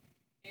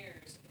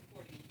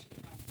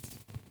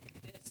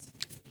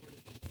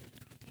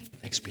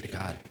Thanks be to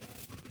God.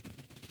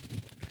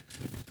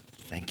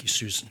 Thank you,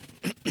 Susan.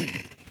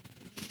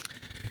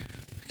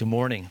 Good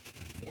morning.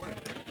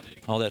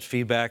 All that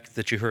feedback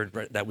that you heard,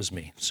 that was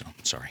me, so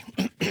sorry.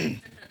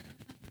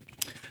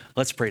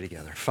 Let's pray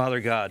together.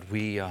 Father God,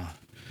 we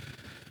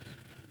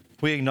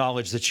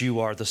acknowledge that you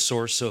are the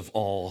source of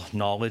all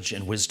knowledge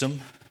and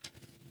wisdom,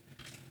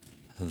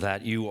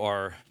 that you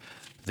are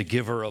the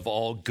giver of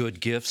all good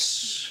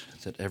gifts,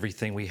 that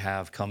everything we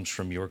have comes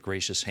from your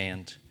gracious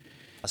hand,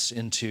 us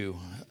into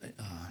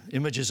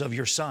images of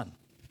your Son.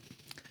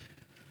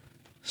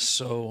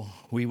 So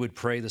we would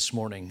pray this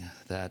morning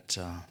that,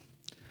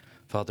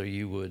 Father,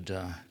 you would,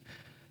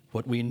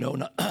 what we know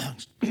not,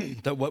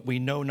 that what we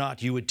know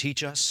not, you would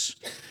teach us,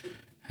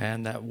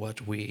 and that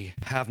what we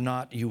have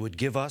not, you would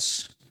give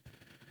us,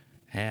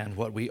 and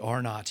what we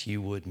are not,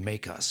 you would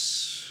make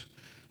us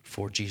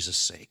for Jesus'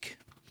 sake.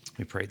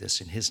 We pray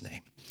this in his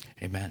name.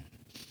 Amen.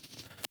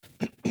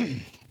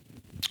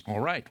 All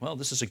right. Well,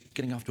 this is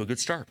getting off to a good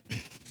start.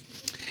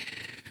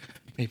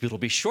 Maybe it'll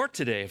be short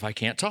today if I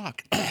can't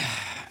talk.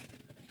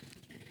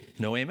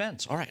 No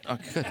amens. All right.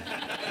 Okay, good.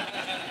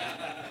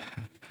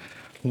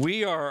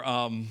 We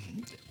are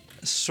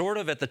sort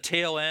of at the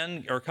tail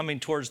end, or coming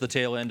towards the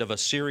tail end of a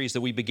series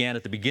that we began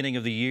at the beginning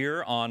of the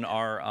year on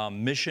our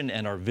mission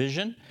and our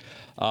vision.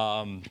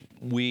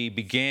 We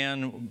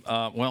began.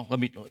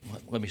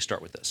 Let me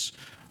start with this.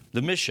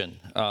 The mission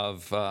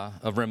of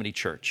Remedy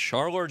Church.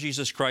 Our Lord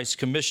Jesus Christ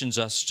commissions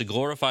us to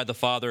glorify the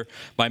Father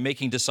by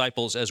making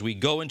disciples as we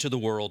go into the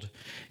world,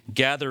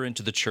 gather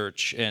into the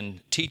church, and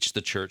teach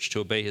the church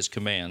to obey his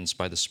commands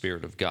by the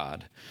Spirit of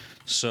God.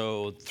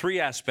 So 3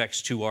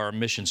 aspects to our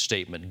mission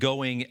statement: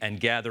 going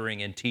and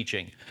gathering and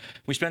teaching.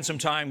 We spent some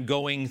time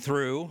going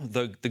through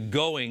the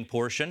going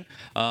portion,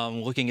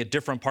 looking at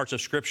different parts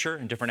of Scripture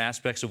and different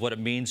aspects of what it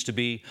means to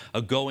be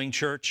a going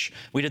church.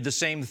 We did the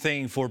same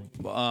thing for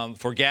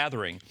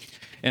gathering.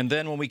 And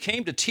then when we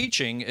came to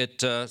teaching,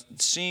 it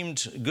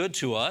seemed good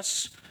to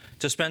us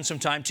to spend some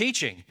time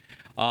teaching.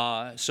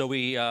 So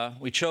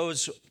we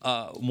chose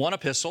one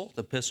epistle,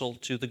 the epistle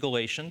to the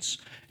Galatians,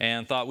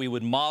 and thought we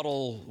would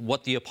model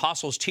what the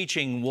apostles'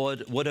 teaching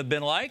would have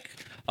been like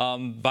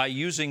by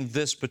using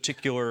this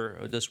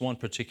one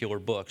particular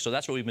book. So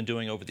that's what we've been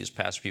doing over these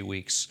past few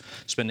weeks,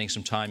 spending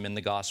some time in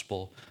the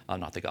gospel, in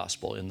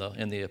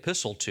the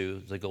epistle to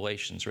the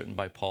Galatians, written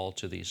by Paul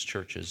to these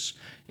churches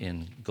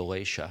in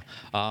Galatia.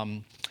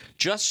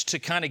 Just to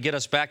kind of get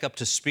us back up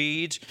to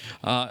speed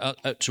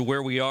to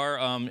where we are,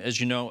 as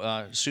you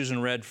know,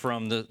 Susan read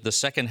from the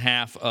second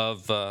half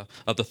of the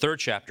 3rd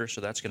chapter, so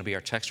that's going to be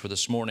our text for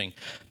this morning.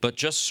 But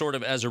just sort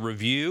of as a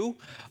review,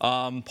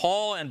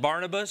 Paul and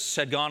Barnabas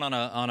had gone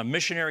on a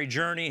missionary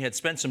journey, had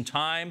spent some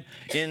time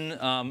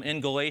in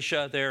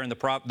Galatia, there in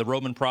the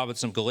Roman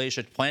province of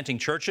Galatia, planting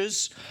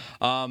churches.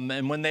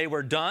 And when they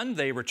were done,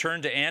 they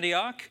returned to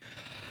Antioch.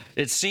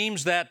 It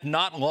seems that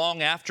not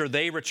long after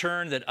they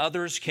returned that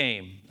others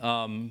came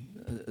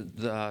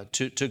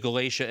to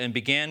Galatia and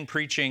began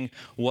preaching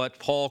what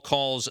Paul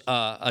calls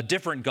a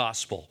different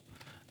gospel.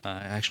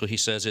 Actually, he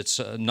says it's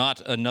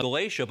not another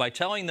Galatia, by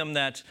telling them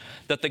that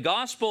the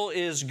gospel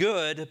is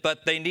good,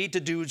 but they need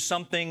to do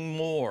something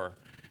more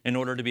in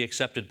order to be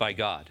accepted by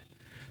God.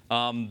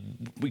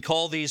 We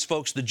call these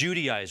folks the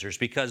Judaizers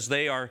because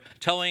they are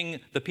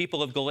telling the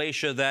people of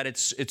Galatia that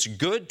it's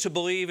good to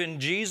believe in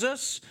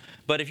Jesus,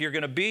 but if you're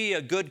going to be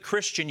a good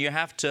Christian, you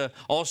have to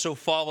also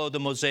follow the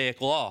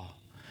Mosaic law,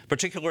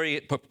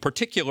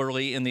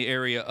 particularly in the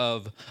area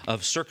of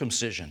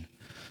circumcision.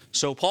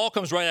 So Paul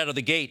comes right out of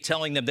the gate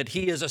telling them that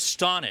he is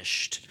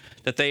astonished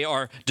that they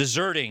are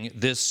deserting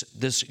this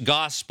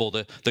gospel,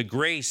 the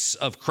grace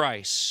of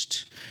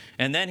Christ.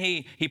 And then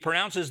he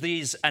pronounces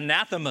these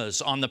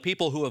anathemas on the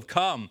people who have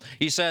come.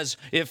 He says,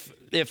 if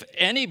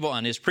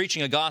anyone is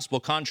preaching a gospel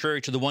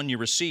contrary to the one you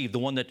received, the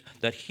one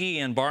that he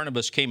and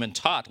Barnabas came and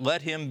taught,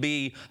 let him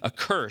be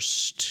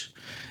accursed.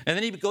 And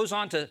then he goes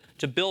on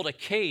to build a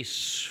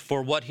case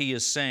for what he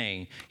is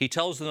saying. He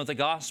tells them that the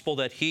gospel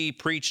that he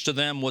preached to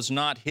them was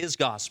not his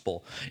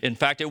gospel. In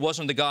fact, it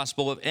wasn't the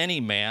gospel of any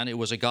man. It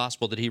was a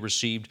gospel that he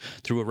received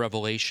through a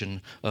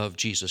revelation of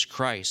Jesus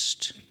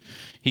Christ.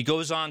 He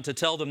goes on to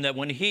tell them that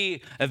when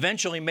he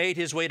eventually made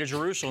his way to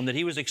Jerusalem, that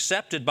he was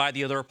accepted by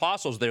the other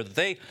apostles there,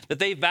 that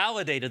they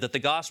validated that the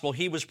gospel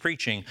he was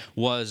preaching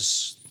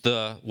was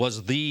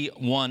the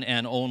one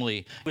and only.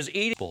 It was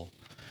eatable.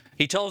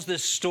 He tells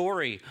this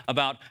story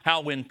about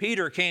how when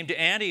Peter came to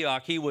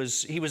Antioch, he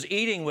was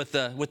eating with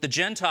the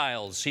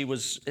Gentiles. He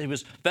was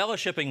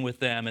fellowshipping with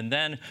them. And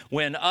then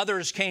when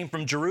others came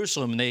from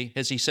Jerusalem,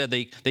 as he said,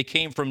 they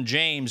came from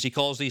James. He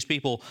calls these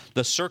people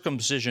the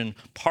circumcision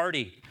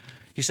party.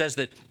 He says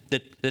that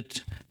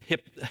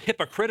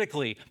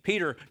hypocritically,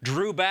 Peter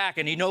drew back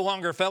and he no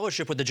longer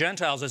fellowshiped with the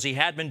Gentiles as he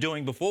had been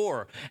doing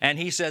before. And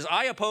he says,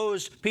 I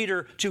opposed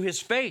Peter to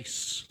his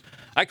face.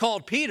 I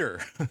called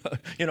Peter,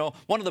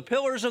 one of the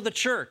pillars of the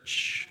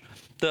church.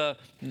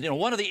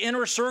 one of the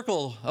inner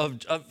circle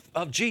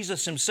of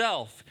Jesus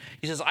himself.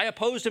 He says, I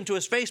opposed him to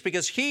his face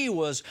because he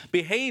was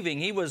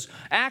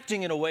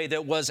acting in a way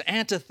that was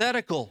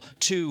antithetical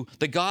to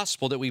the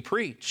gospel that we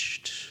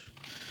preached.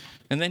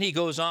 And then he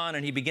goes on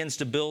and he begins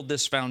to build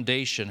this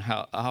foundation,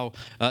 how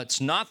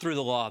it's not through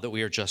the law that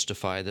we are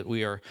justified, that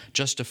we are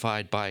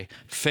justified by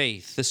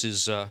faith. This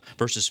is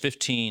verses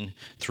 15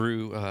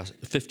 through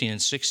 15 and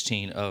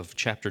 16 of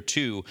chapter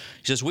 2.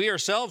 He says, we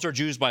ourselves are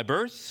Jews by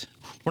birth.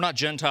 We're not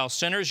Gentile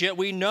sinners, yet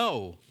we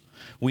know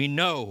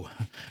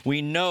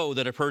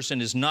that a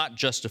person is not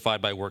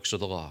justified by works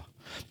of the law,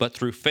 but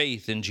through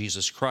faith in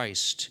Jesus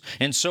Christ.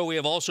 And so we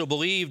have also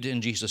believed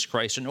in Jesus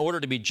Christ in order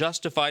to be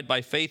justified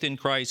by faith in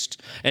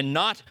Christ and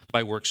not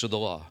by works of the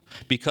law.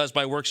 Because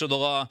by works of the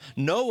law,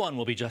 no one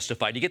will be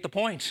justified. You get the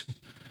point?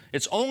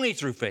 It's only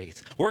through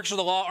faith. Works of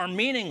the law are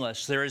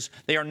meaningless.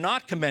 They are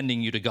not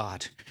commending you to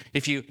God.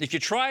 If you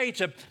try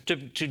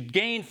to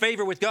gain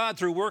favor with God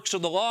through works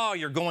of the law,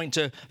 you're going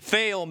to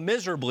fail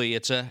miserably.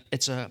 It's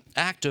an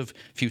act of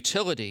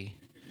futility.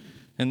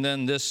 And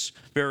then this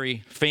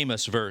very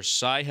famous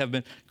verse, I have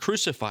been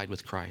crucified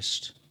with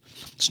Christ.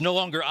 It's no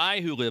longer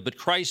I who live, but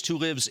Christ who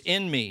lives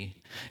in me.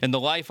 And the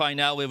life I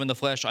now live in the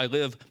flesh, I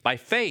live by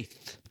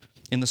faith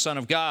in the Son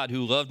of God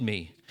who loved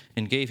me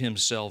and gave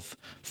himself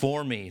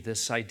for me.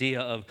 This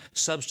idea of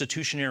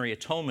substitutionary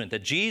atonement,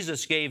 that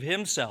Jesus gave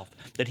himself,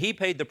 that he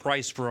paid the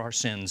price for our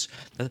sins,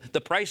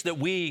 the price that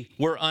we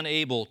were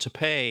unable to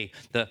pay.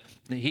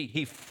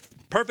 He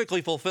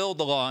perfectly fulfilled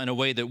the law in a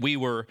way that we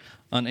were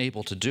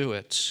unable to do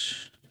it.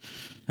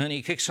 And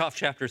he kicks off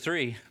chapter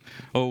 3.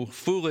 Oh,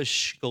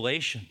 foolish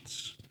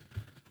Galatians.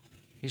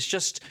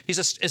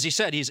 As he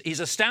said, he's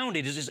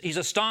astounded, he's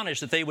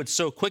astonished that they would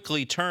so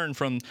quickly turn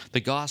from the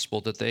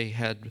gospel that they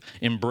had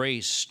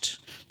embraced,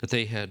 that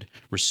they had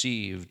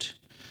received.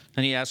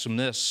 And he asks them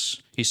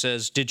this. He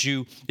says, Did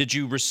you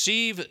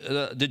receive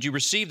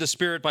the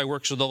Spirit by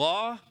works of the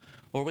law,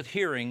 or with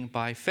hearing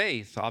by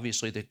faith?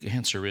 Obviously, the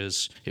answer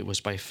is it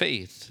was by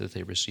faith that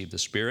they received the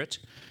Spirit.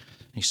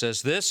 He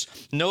says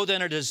this, Know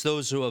then that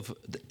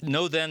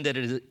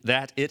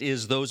it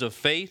is those of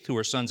faith who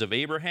are sons of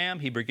Abraham.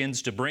 He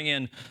begins to bring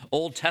in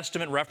Old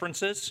Testament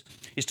references.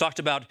 He's talked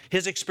about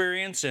his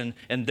experience and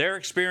their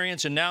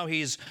experience, and now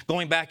he's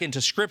going back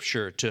into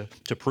Scripture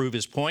to prove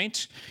his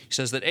point. He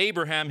says that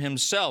Abraham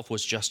himself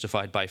was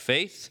justified by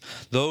faith.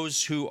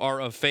 Those who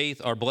are of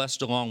faith are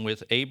blessed along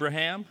with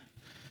Abraham.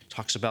 He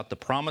talks about the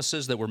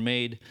promises that were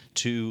made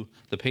to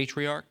the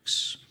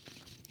patriarchs.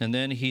 And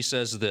then he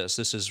says this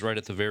is right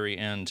at the very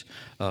end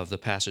of the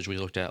passage we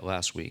looked at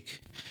last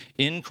week.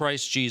 In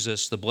Christ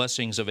Jesus, the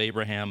blessings of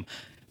Abraham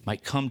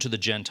might come to the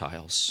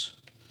Gentiles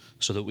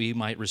so that we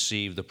might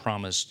receive the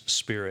promised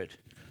Spirit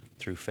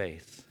through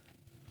faith.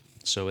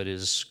 So it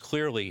is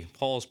clearly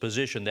Paul's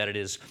position that it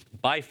is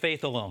by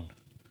faith alone,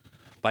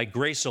 by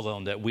grace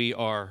alone, that we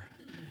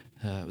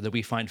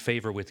find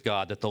favor with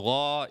God, that the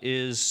law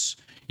is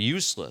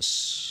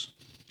useless.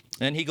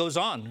 And he goes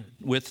on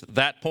with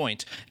that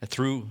point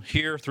through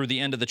the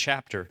end of the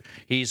chapter.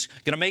 He's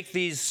going to make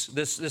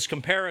this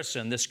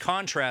comparison, this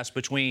contrast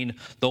between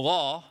the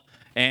law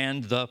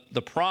and the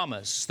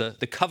promise, the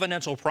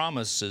covenantal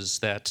promises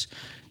that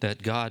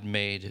God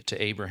made to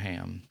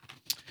Abraham.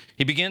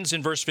 He begins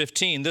in verse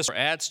 15. This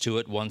adds to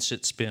it once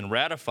it's been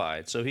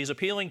ratified. So he's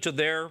appealing to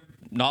their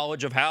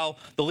knowledge of how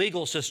the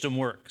legal system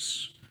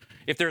works.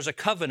 If there's a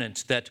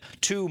covenant that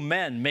two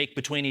men make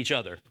between each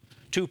other,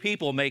 two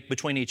people make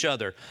between each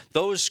other,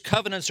 those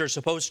covenants are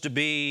supposed to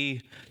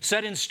be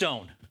set in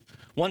stone.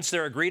 Once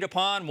they're agreed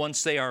upon,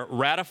 once they are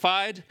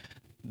ratified,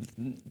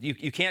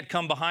 you can't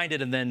come behind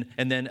it and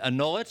then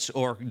annul it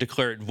or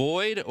declare it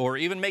void or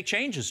even make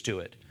changes to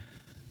it.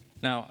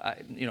 Now,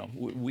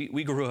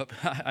 we grew up.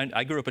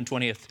 I grew up in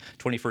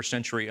 21st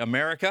century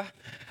America.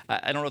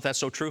 I don't know if that's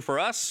so true for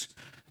us.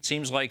 It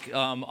seems like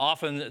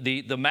often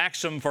the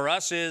maxim for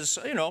us is,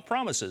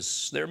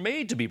 promises. They're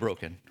made to be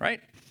broken,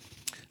 right?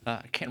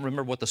 I can't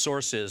remember what the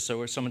source is.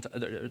 So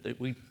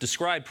we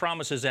describe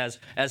promises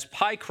as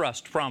pie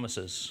crust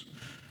promises,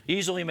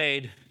 easily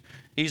made,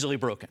 easily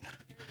broken.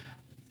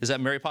 Is that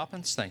Mary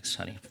Poppins? Thanks,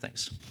 honey.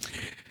 Thanks.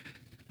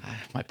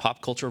 My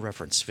pop culture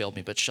reference failed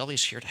me, but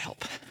Shelley's here to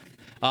help.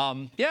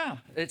 I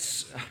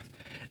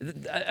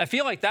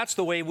feel like that's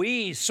the way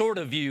we sort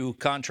of view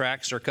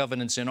contracts or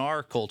covenants in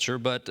our culture,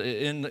 but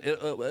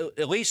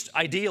at least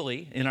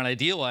ideally, in an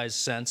idealized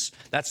sense,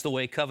 that's the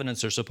way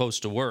covenants are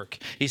supposed to work.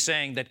 He's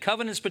saying that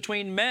covenants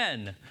between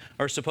men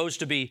are supposed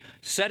to be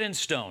set in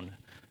stone.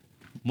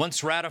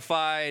 Once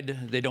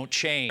ratified, they don't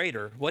change.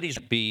 What he's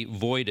be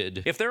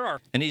voided. If there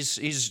are, and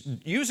he's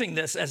using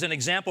this as an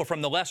example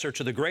from the lesser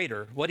to the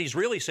greater, what he's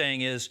really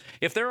saying is,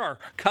 if there are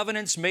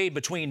covenants made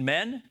between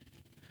men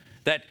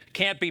that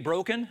can't be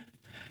broken,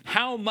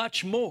 how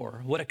much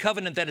more would a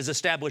covenant that is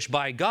established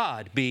by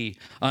God be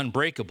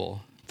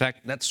unbreakable? In fact,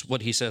 that's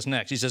what he says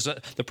next. He says,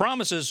 the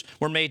promises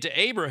were made to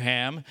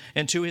Abraham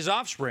and to his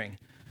offspring.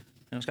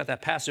 And it's got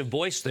that passive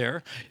voice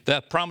there.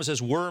 The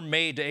promises were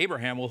made to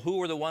Abraham. Well, who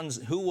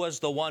was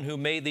the one who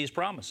made these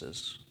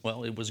promises?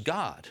 Well, it was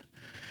God.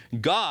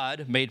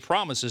 God made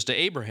promises to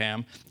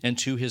Abraham and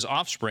to his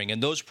offspring,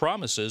 and those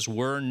promises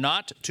were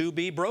not to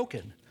be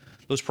broken.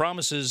 Those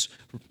promises,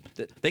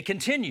 they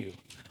continue.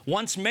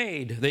 Once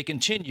made, they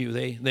continue.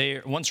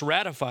 They once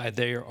ratified,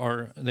 they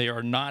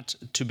are not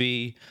to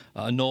be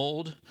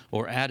annulled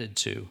or added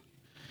to.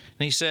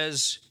 And he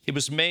says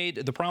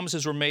the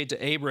promises were made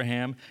to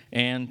Abraham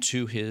and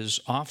to his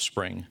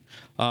offspring.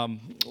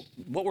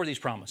 What were these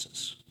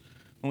promises?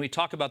 When we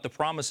talk about the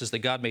promises that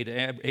God made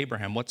to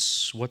Abraham,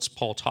 what's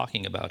Paul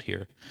talking about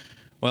here?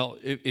 Well,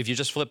 if you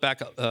just flip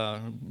back,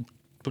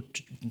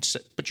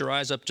 put your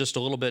eyes up just a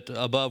little bit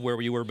above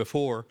where you were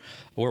before,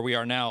 where we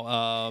are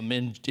now.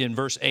 In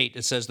verse 8,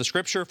 it says, "The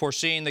Scripture,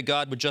 foreseeing that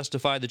God would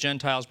justify the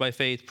Gentiles by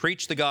faith,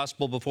 preached the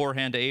gospel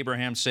beforehand to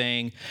Abraham,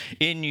 saying,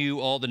 in you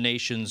shall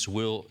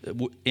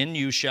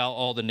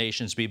all the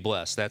nations be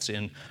blessed." That's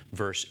in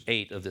verse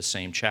 8 of this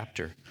same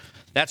chapter.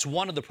 That's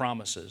one of the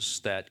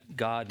promises that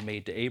God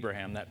made to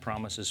Abraham. That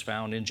promise is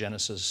found in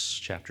Genesis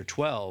chapter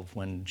 12,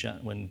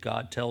 when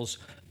God tells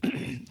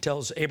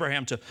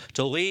Abraham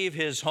to leave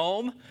his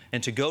home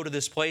and to go to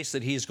this place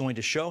that he's going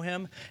to show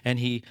him, and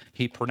he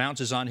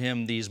pronounces on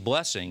him these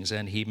blessings,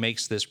 and he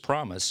makes this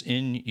promise,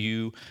 "In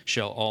you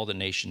shall all the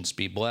nations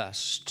be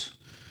blessed."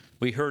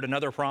 We heard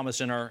another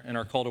promise in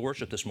our call to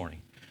worship this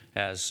morning,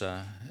 as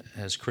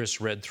Chris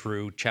read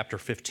through chapter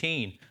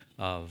 15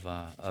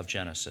 of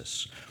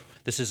Genesis.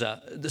 This is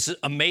an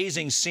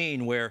amazing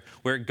scene where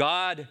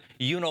God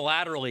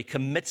unilaterally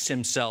commits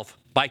himself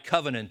by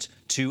covenant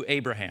to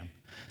Abraham.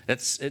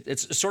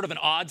 It's sort of an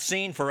odd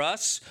scene for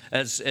us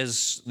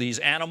as these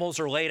animals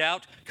are laid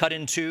out, cut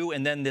in two,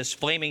 and then this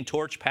flaming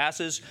torch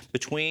passes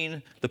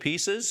between the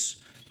pieces.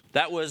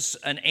 That was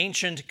an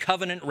ancient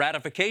covenant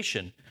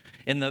ratification.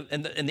 And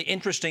the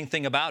interesting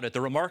thing about it, the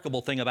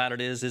remarkable thing about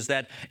it is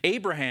that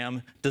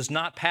Abraham does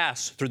not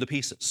pass through the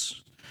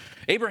pieces.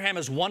 Abraham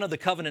is one of the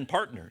covenant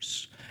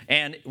partners.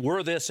 And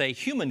were this a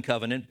human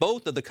covenant,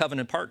 both of the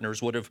covenant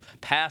partners would have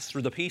passed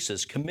through the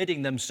pieces,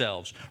 committing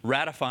themselves,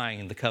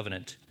 ratifying the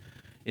covenant.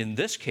 In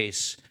this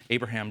case,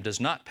 Abraham does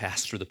not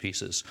pass through the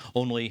pieces.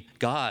 Only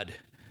God,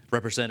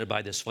 represented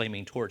by this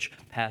flaming torch,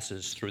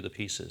 passes through the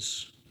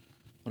pieces.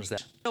 What is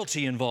that?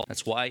 Frailty involved.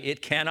 That's why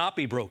it cannot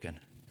be broken.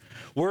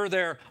 Were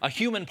there a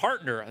human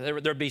partner,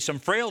 there'd be some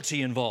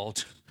frailty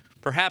involved.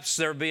 Perhaps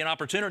there would be an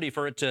opportunity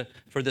for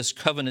this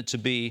covenant to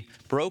be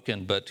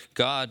broken, but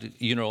God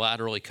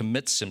unilaterally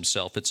commits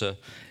himself. It's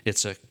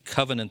a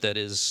covenant that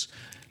is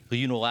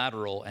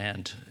unilateral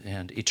and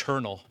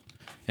eternal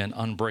and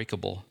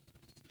unbreakable.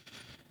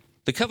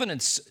 The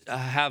covenants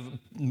have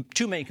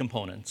two main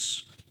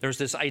components. There's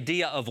this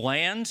idea of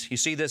land. You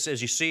see this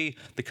as you see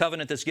the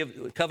covenant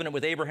covenant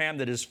with Abraham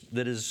that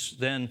is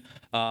then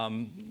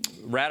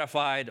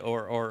ratified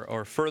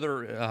or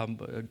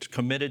further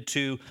committed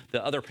to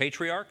the other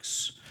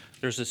patriarchs.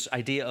 There's this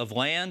idea of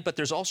land, but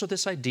there's also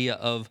this idea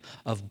of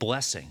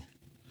blessing,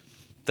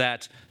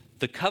 that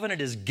the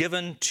covenant is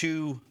given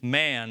to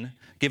man,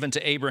 given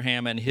to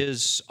Abraham and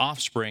his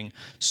offspring,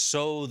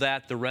 so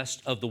that the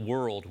rest of the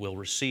world will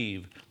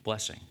receive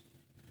blessing.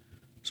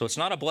 So it's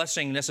not a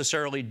blessing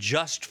necessarily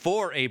just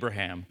for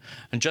Abraham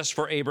and just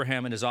for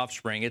Abraham and his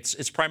offspring.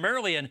 It's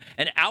primarily an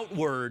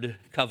outward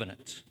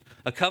covenant,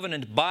 a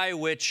covenant by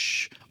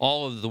which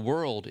all of the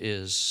world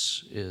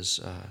is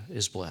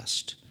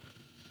blessed.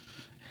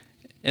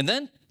 And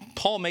then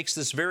Paul makes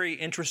this very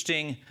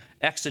interesting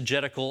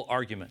exegetical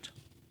argument.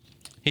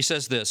 He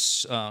says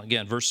this,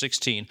 again, verse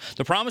 16,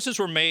 "The promises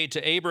were made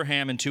to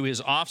Abraham and to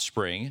his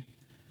offspring.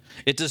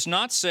 It does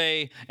not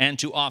say, and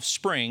to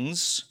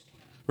offsprings,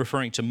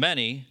 referring to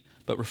many,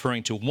 but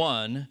referring to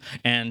one,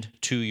 and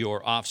to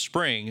your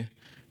offspring,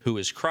 who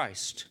is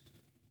Christ."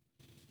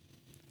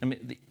 I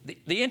mean,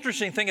 the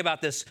interesting thing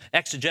about this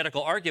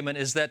exegetical argument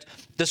is that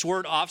this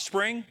word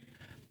offspring,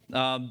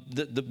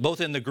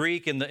 both in the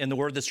Greek and the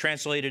word that's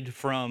translated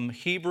from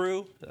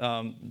Hebrew,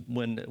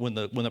 when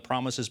the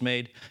promise is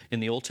made in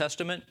the Old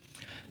Testament,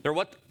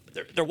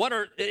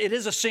 it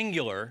is a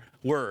singular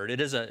word.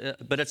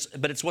 But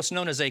it's what's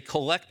known as a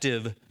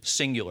collective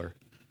singular.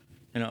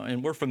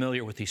 And we're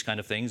familiar with these kind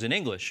of things in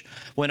English.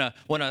 When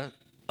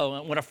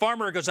a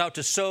farmer goes out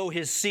to sow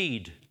his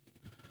seed,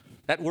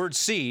 that word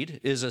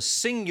seed is a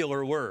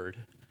singular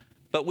word,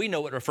 but we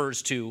know it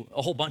refers to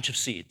a whole bunch of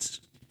seeds.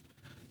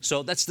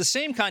 So that's the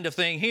same kind of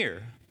thing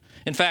here.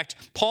 In fact,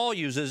 Paul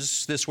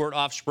uses this word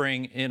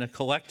offspring in a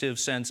collective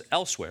sense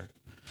elsewhere.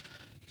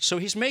 So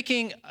he's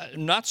making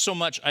not so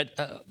much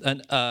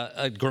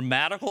a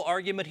grammatical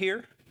argument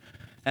here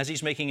as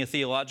he's making a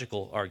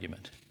theological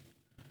argument.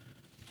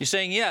 He's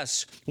saying,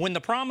 yes, when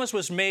the promise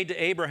was made to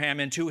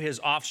Abraham and to his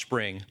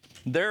offspring,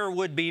 there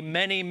would be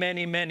many,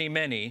 many, many,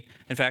 many,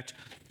 in fact,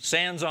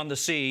 sands on the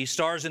sea,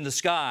 stars in the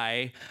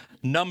sky,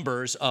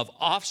 numbers of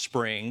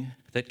offspring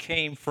that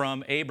came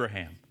from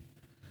Abraham.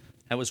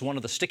 That was one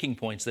of the sticking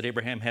points that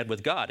Abraham had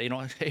with God.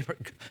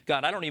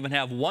 God, I don't even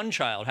have one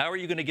child. How are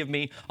you going to give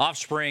me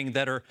offspring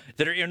that are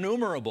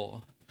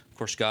innumerable? Of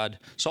course, God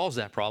solves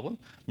that problem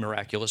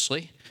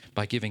miraculously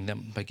by giving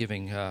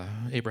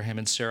Abraham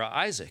and Sarah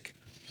Isaac.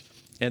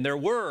 And there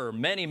were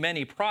many,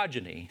 many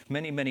progeny,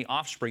 many, many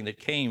offspring that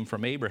came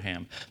from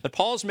Abraham. But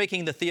Paul's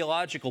making the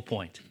theological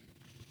point.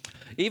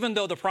 Even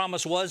though the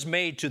promise was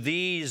made to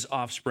these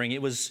offspring,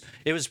 it was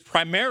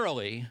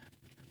primarily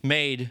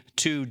made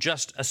to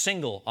just a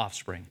single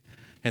offspring.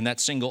 And that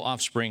single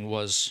offspring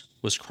was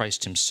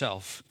Christ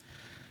himself.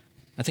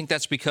 I think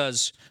that's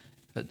because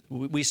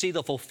we see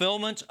the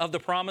fulfillment of the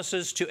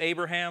promises to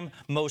Abraham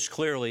most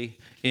clearly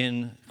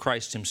in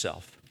Christ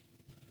himself.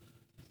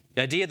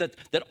 The idea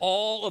that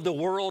all of the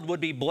world would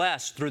be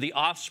blessed through the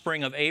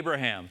offspring of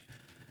Abraham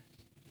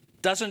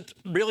doesn't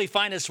really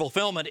find its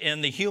fulfillment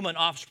in the human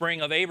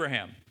offspring of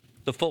Abraham,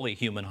 the fully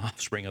human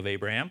offspring of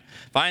Abraham.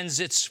 Finds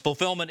its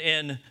fulfillment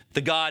in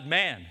the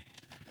God-man,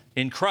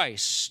 in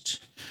Christ.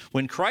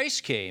 When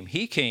Christ came,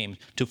 he came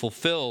to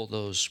fulfill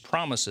those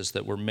promises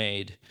that were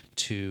made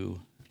to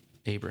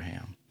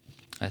Abraham.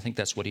 I think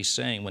that's what he's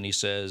saying when he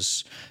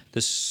says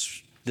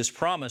this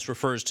promise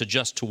refers to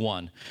just to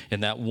one,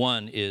 and that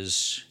one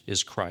is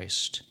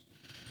Christ.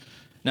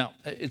 Now,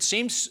 it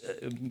seems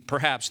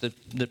perhaps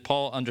that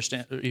Paul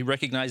he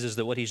recognizes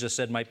that what he's just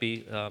said might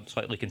be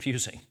slightly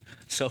confusing.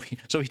 So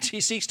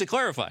he seeks to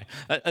clarify.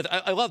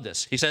 I love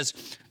this. He says,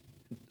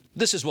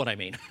 this is what I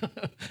mean.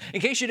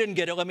 In case you didn't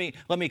get it, let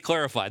me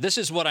clarify. This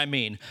is what I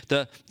mean.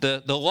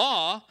 The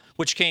law,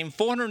 which came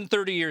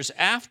 430 years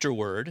after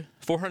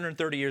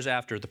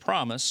the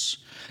promise,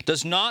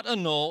 does not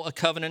annul a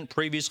covenant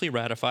previously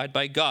ratified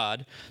by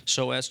God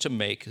so as to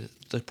make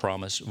the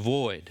promise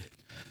void.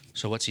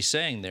 So what's he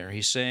saying there?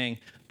 He's saying,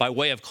 by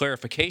way of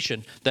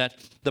clarification, that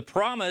the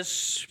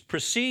promise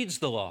precedes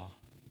the law.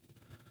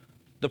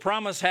 The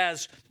promise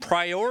has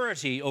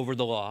priority over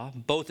the law,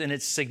 both in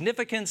its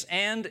significance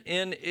and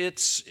in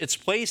its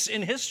place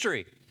in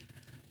history.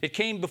 It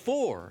came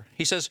before.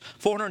 He says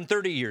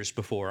 430 years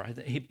before.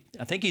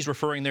 I think he's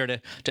referring there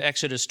to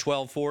Exodus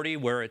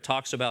 12:40, where it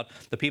talks about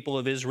the people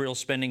of Israel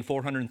spending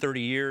 430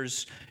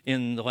 years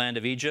in the land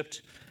of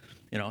Egypt.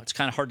 You know, it's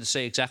kind of hard to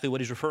say exactly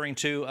what he's referring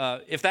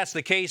to. If that's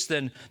the case,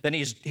 then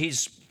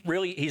he's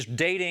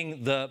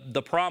dating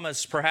the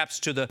promise perhaps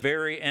to the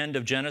very end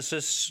of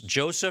Genesis.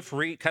 Joseph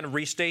kind of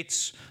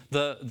restates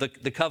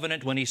the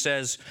covenant when he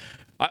says,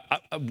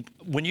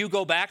 when you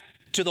go back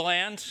to the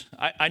land,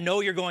 I know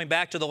you're going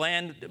back to the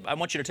land. I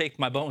want you to take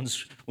my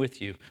bones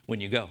with you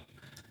when you go.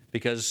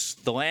 Because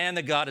the land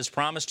that God has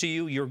promised to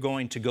you, you're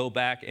going to go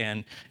back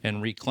and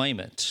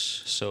reclaim it.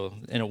 So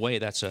in a way,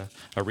 that's a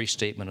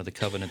restatement of the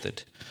covenant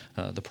that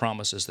the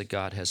promises that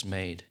God has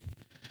made.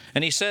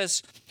 And he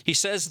says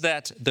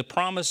that the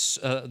promise,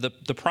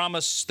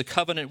 the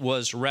covenant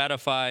was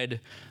ratified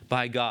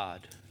by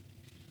God.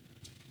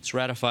 It's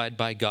ratified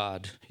by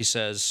God. He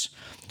says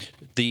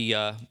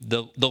the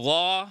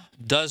law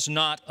does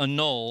not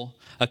annul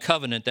a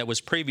covenant that was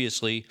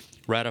previously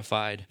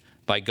ratified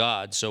by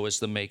God so as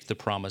to make the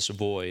promise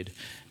void.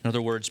 In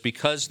other words,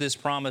 because this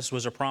promise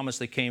was a promise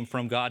that came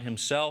from God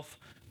himself,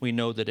 we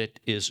know that it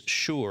is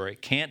sure.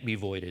 It can't be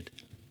voided.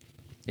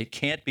 It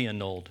can't be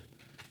annulled.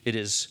 It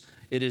is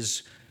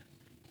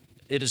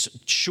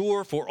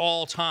sure for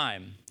all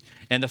time.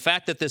 And the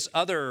fact that this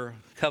other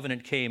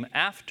covenant came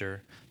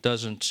after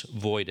doesn't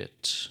void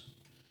it.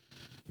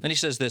 Then he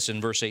says this in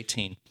verse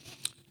 18.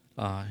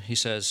 He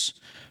says,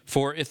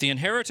 "For if the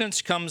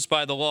inheritance comes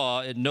by the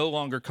law, it no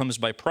longer comes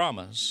by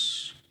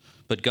promise,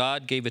 but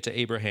God gave it to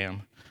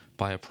Abraham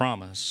by a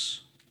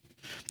promise."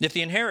 If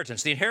the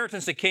inheritance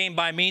that came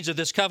by means of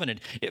this covenant,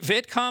 if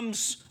it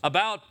comes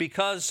about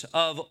because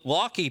of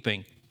law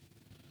keeping,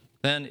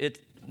 then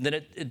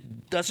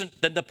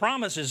the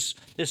promise is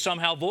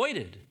somehow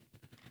voided.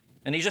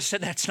 And he just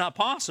said that's not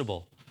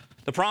possible.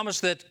 The promise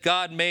that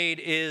God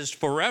made is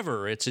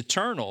forever, it's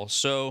eternal.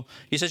 So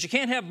he says you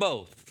can't have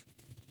both.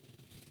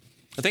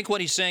 I think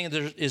what he's saying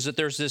is that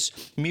there's this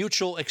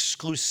mutual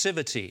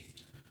exclusivity.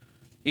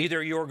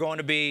 Either you're going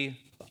to be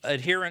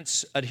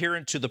adherent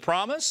to the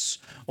promise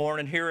or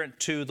an adherent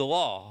to the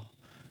law.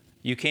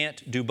 You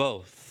can't do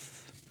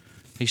both.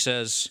 He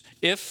says,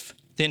 if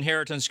the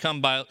inheritance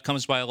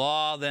comes by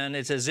law, then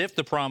it's as if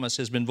the promise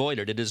has been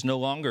voided. It is no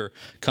longer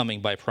coming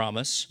by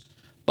promise,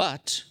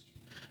 but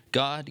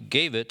God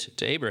gave it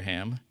to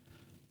Abraham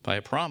by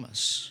a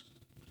promise.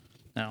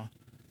 Now,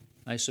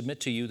 I submit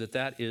to you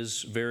that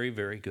is very,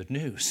 very good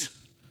news.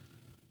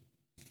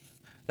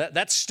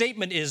 That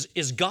statement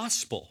is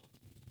gospel,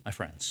 my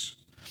friends.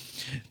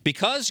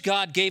 Because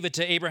God gave it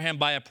to Abraham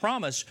by a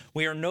promise,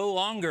 we are no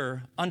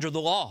longer under the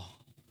law.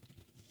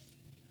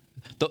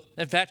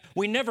 In fact,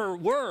 we never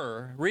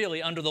were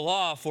really under the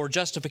law for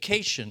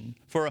justification,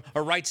 for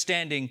a right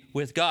standing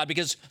with God,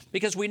 because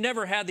we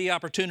never had the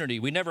opportunity,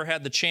 we never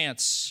had the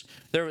chance.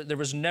 There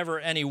was never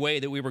any way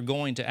that we were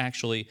going to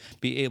actually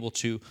be able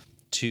to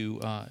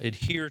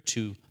adhere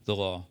to the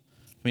law.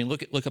 I mean,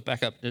 look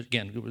back up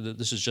again.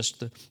 This is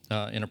just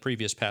in a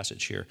previous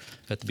passage here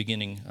at the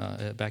beginning,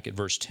 back at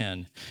verse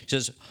 10. He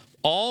says,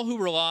 "All who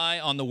rely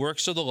on the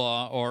works of the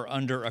law are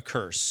under a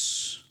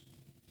curse."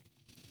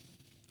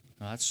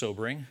 Now, that's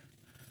sobering.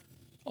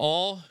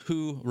 All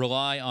who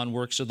rely on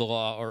works of the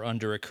law are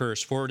under a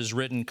curse, for it is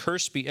written,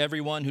 "Cursed be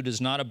everyone who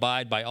does not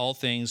abide by all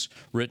things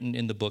written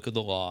in the book of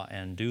the law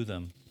and do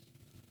them."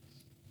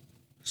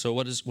 So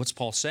what's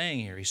Paul saying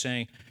here? He's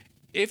saying,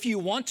 if you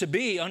want to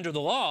be under the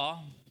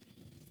law,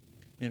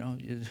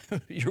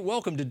 you're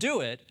welcome to do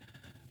it,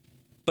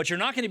 but you're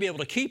not going to be able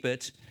to keep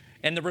it,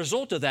 and the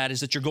result of that is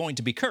that you're going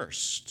to be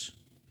cursed.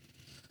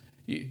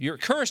 You're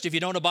cursed if you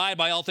don't abide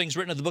by all things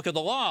written in the book of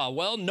the law.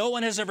 Well, no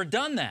one has ever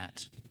done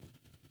that.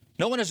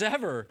 No one has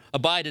ever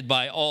abided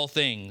by all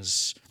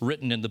things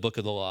written in the book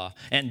of the law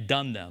and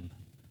done them.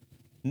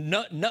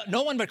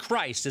 No one but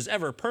Christ has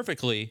ever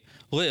perfectly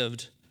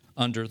lived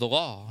under the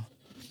law.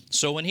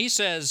 So when he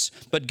says,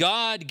 but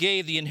God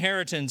gave the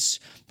inheritance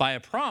by a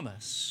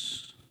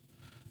promise,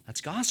 that's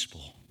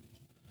gospel.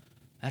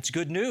 That's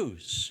good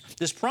news.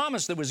 This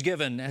promise that was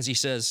given, as he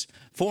says,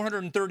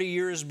 430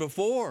 years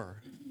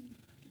before,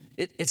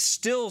 it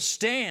still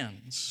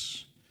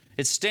stands.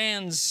 It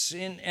stands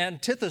in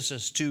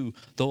antithesis to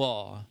the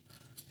law.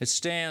 It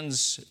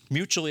stands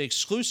mutually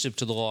exclusive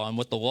to the law and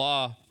what the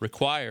law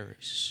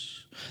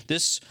requires.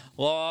 This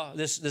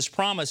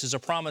promise is a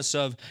promise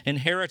of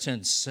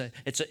inheritance.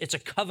 It's a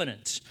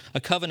covenant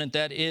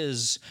that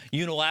is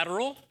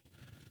unilateral.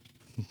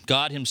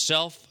 God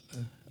himself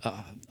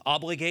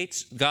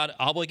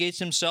obligates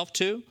himself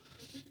to.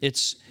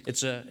 It's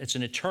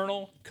an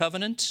eternal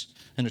covenant,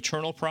 an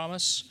eternal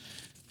promise.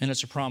 And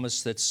it's a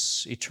promise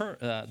that's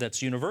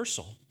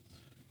universal.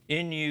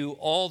 In you,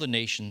 all the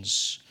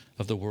nations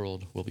of the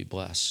world will be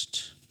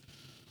blessed.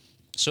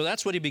 So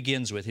that's what he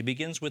begins with. He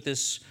begins with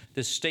this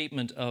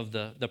statement of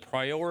the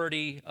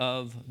priority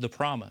of the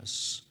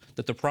promise,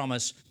 that the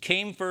promise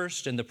came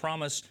first and the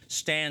promise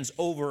stands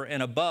over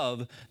and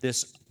above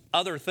this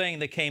other thing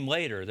that came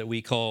later that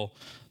we call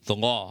the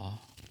law.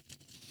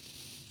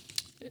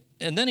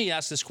 And then he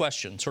asks this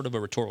question, sort of a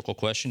rhetorical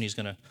question. He's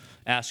going to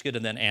ask it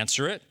and then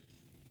answer it.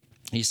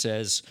 He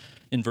says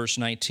in verse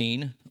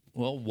 19,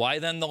 well, why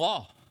then the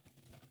law?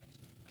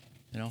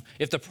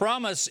 If the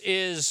promise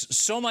is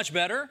so much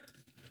better,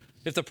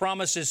 if the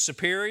promise is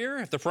superior,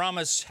 if the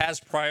promise has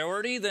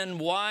priority, then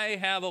why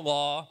have a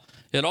law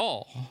at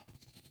all?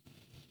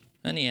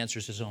 And he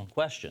answers his own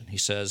question. He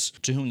says,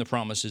 to whom the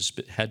promises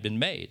had been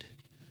made.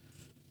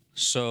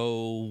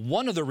 So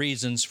one of the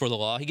reasons for the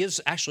law, he's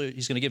going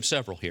to give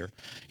several here.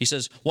 He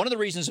says one of the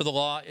reasons the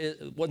law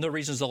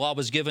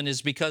was given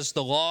is because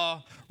the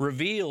law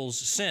reveals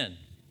sin.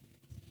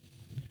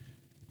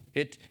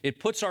 It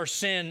puts our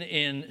sin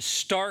in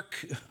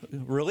stark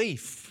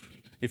relief,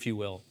 if you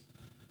will.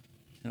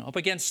 Up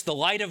against the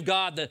light of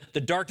God,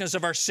 the darkness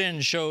of our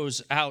sin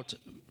shows out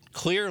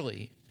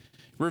clearly.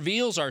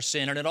 Reveals our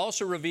sin, and it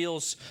also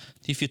reveals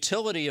the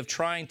futility of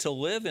trying to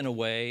live in a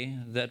way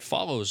that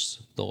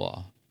follows the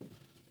law.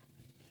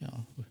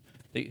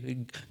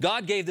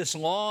 God gave this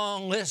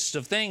long list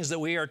of things that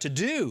we are to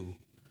do.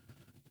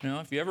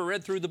 If you ever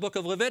read through the book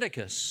of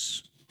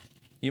Leviticus,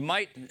 you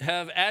might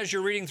have, as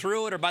you're reading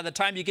through it, or by the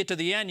time you get to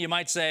the end, you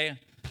might say,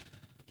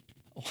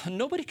 well,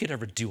 nobody could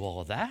ever do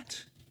all of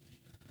that.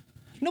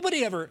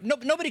 Nobody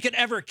could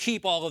ever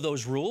keep all of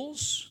those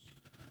rules.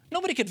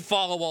 Nobody could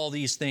follow all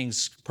these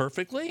things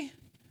perfectly.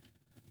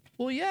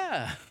 Well,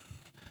 yeah,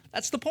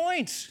 that's the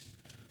point.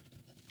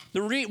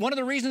 One of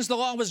the reasons the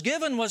law was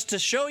given was to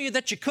show you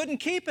that you couldn't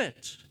keep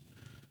it,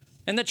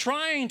 and that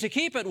trying to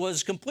keep it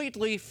was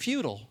completely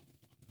futile.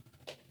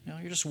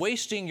 You're just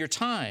wasting your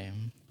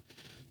time.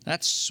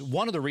 That's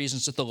one of the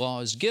reasons that the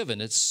law is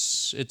given.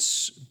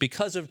 It's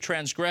because of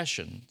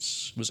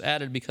transgressions. It was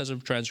added because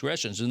of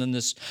transgressions. And then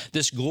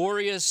this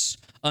glorious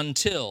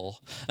until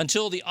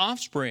the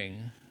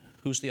offspring.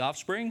 Who's the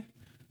offspring?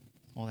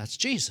 Well, that's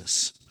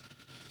Jesus.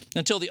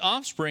 Until the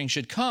offspring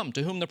should come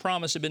to whom the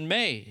promise had been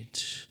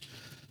made.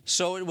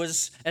 So it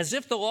was as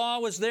if the law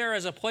was there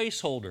as a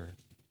placeholder,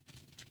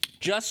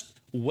 just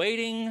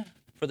waiting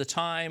for the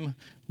time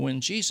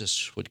when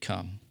Jesus would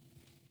come.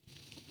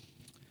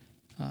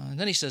 And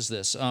then he says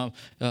this. We're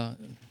not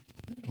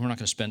going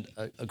to spend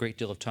a great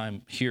deal of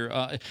time here.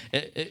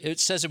 It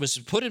says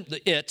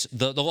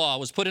the law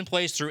was put in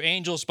place through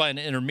angels by an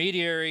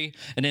intermediary.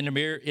 An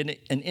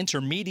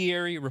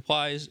intermediary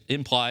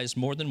implies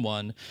more than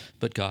one,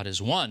 but God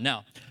is one.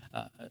 Now,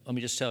 let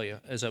me just tell you,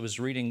 as I was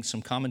reading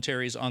some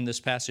commentaries on this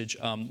passage,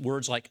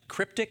 words like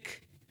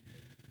cryptic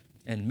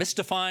and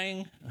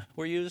mystifying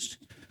were used.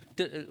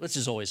 This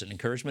is always an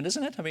encouragement,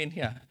 isn't it? I mean,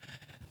 yeah.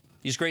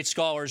 These great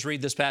scholars read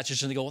this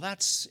passage and they go, well,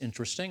 that's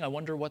interesting. I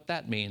wonder what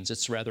that means.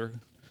 It's rather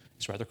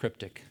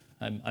cryptic.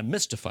 I'm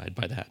mystified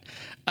by that.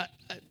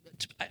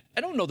 I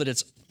don't know that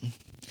it's...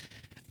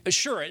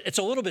 Sure, it's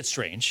a little bit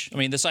strange. I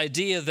mean, this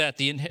idea that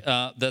the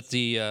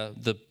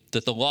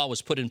law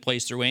was put in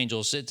place through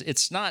angels,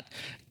 it's not...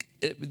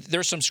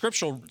 There's some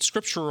scriptural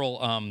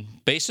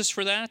basis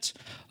for that.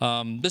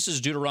 This is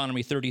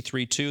Deuteronomy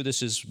 33:2.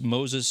 This is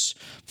Moses'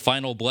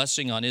 final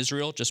blessing on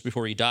Israel just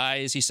before he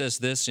dies. He says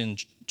this in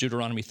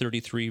Deuteronomy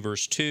 33,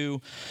 verse 2.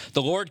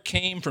 The Lord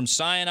came from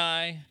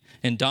Sinai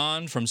and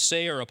dawned from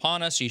Seir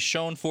upon us. He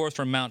shone forth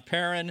from Mount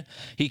Paran.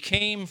 He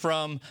came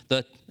from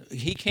the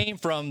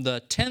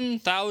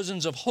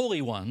 10,000s of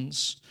holy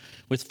ones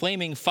with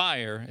flaming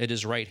fire at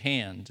his right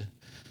hand.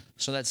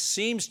 So that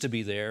seems to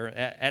be there.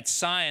 At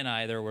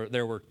Sinai, there were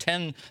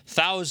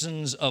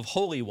 10,000s of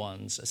holy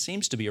ones. It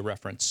seems to be a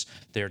reference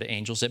there to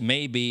angels. That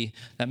may be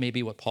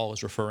what Paul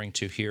is referring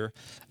to here.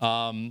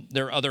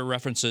 There are other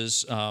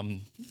references,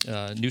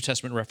 New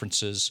Testament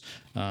references.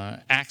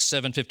 Acts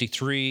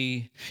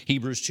 7:53,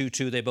 Hebrews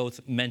 2:2. They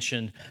both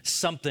mention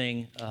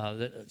something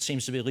that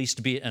seems to be at least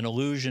to be an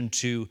allusion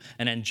to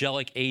an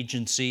angelic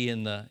agency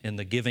in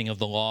the giving of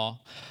the law.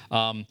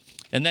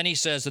 And then he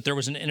says that there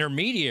was an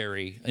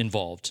intermediary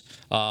involved.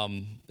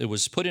 It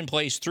was put in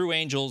place through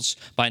angels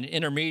by an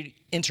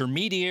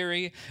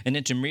intermediary.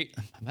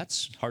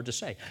 That's hard to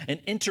say.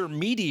 An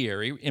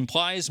intermediary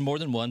implies more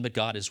than one, but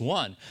God is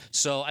one.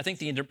 So I think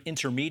the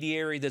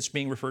intermediary that's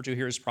being referred to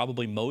here is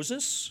probably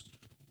Moses.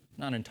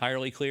 Not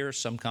entirely clear.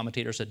 Some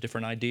commentators had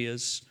different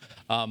ideas.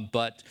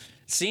 But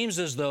it seems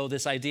as though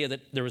this idea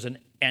that there was an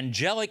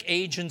angelic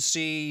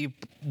agency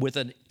with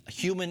a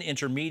human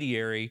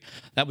intermediary,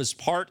 that was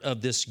part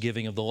of this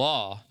giving of the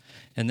law.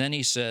 And then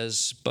he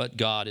says, but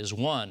God is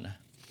one.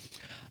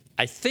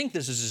 I think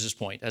this is his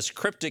point, as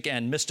cryptic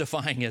and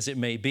mystifying as it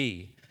may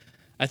be.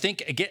 I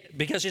think, again,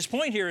 because his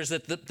point here is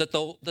that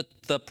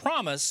the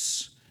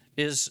promise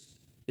has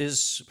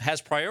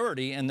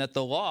priority and that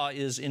the law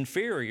is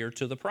inferior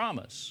to the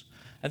promise.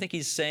 I think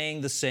he's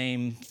saying the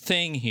same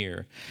thing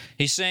here.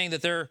 He's saying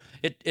that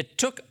it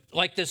took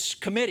like this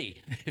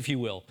committee, if you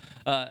will,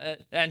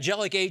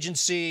 angelic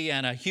agency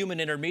and a human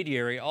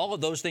intermediary. All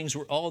of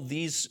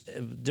these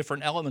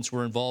different elements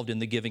were involved in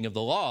the giving of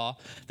the law.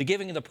 The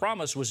giving of the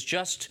promise was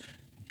just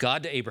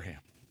God to Abraham.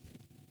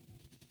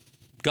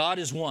 God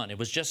is one. It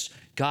was just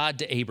God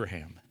to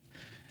Abraham.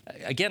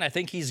 Again, I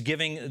think he's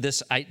giving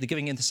this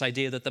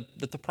idea that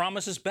the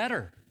promise is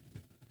better.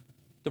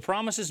 The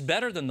promise is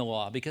better than the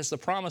law because the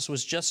promise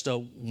was just a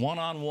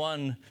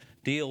one-on-one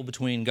deal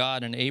between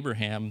God and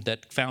Abraham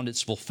that found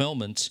its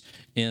fulfillment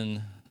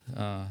in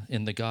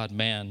the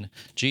God-man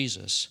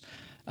Jesus.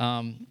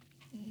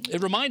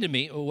 It reminded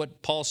me of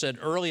what Paul said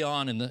early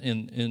on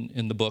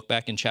in the book,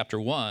 back in chapter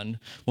 1,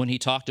 when he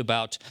talked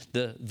about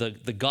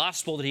the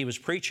gospel that he was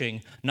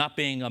preaching not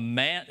being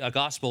a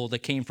gospel that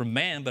came from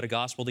man, but a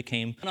gospel that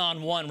came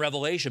one-on-one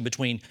revelation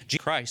between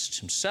Jesus Christ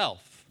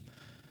himself.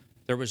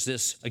 There was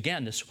this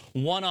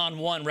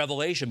one-on-one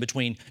revelation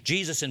between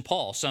Jesus and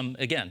Paul.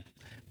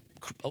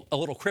 A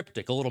little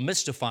cryptic, a little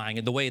mystifying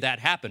in the way that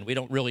happened. We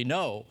don't really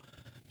know.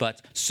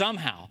 But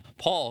somehow,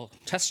 Paul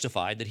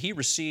testified that he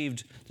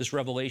received this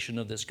revelation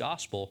of this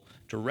gospel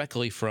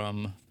directly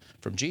from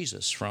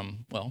Jesus,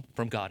 from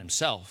God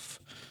himself.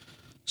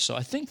 So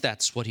I think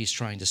that's what he's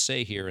trying to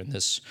say here in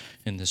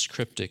this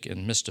cryptic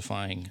and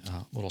mystifying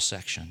little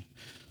section.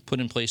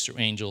 Put in place through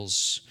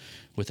angels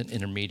with an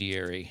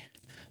intermediary.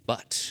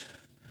 But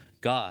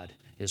God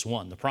is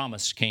one. The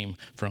promise came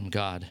from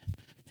God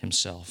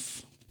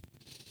himself.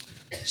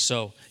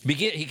 So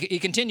he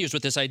continues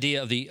with this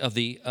idea of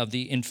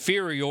the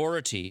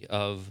inferiority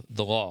of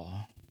the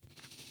law.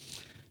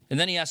 And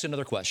then he asks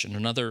another question,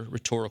 another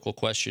rhetorical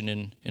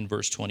question in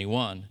verse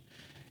 21.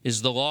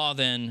 Is the law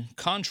then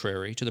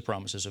contrary to the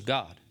promises of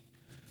God?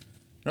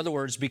 In other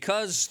words,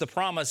 because the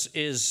promise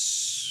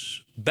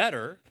is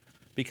better,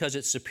 because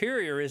it's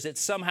superior, is it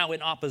somehow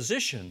in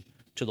opposition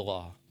to the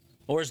law?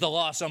 Or is the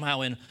law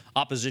somehow in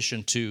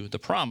opposition to the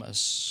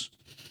promise?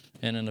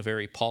 And in a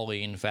very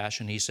Pauline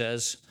fashion, he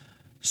says,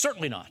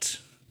 certainly not.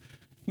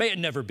 May it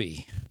never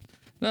be.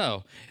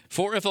 No.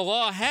 For if a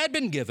law had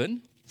been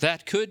given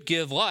that could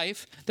give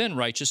life, then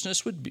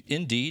righteousness would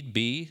indeed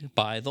be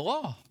by the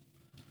law.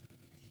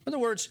 In other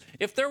words,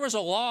 if there was a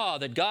law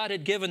that God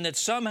had given that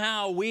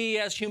somehow we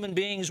as human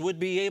beings would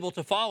be able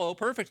to follow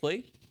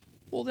perfectly,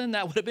 well, then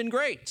that would have been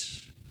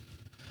great.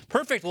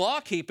 Perfect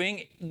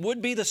law-keeping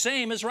would be the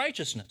same as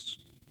righteousness.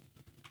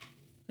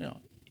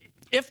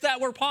 If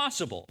that were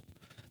possible,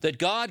 that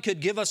God could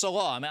give us a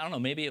law, I don't know,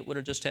 maybe it would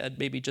have just had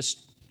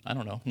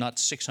not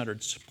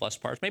 600 plus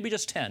parts, maybe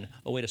just 10.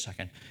 Oh, wait a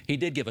second. He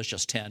did give us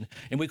just 10,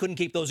 and we couldn't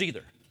keep those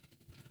either.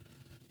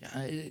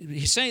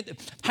 He's saying that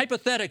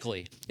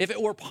hypothetically, if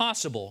it were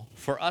possible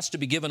for us to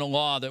be given a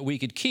law that we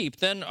could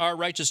keep, then our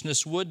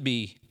righteousness would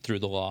be through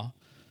the law.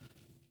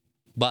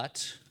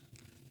 But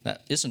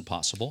that isn't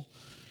possible.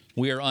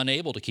 We are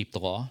unable to keep the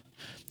law.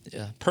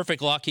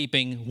 Perfect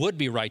law-keeping would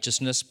be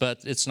righteousness, but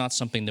it's not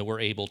something that we're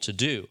able to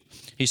do.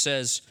 He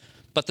says,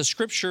 but the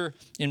Scripture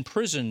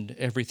imprisoned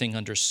everything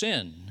under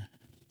sin.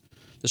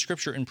 The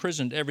Scripture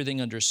imprisoned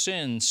everything under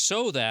sin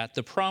so that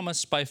the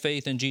promise by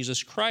faith in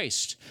Jesus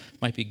Christ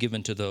might be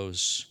given to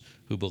those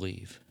who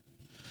believe.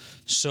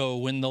 So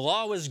when the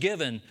law was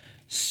given,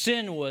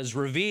 sin was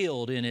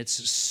revealed in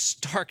its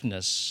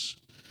starkness,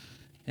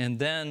 and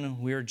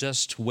then we're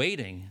just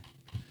waiting.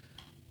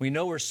 We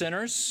know we're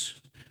sinners.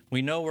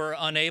 We know we're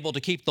unable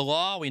to keep the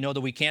law. We know that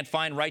we can't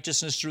find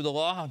righteousness through the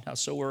law.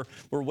 So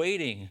we're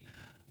waiting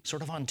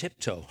sort of on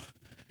tiptoe,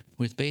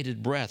 with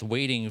bated breath,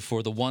 waiting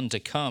for the one to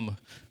come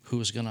who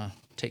is going to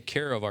take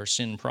care of our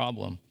sin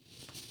problem.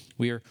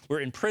 We're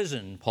in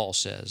prison, Paul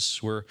says.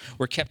 We're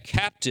kept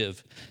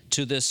captive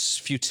to this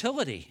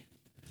futility,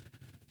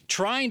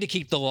 trying to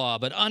keep the law,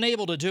 but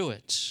unable to do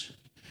it,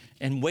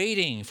 and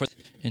waiting for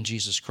in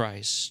Jesus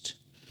Christ.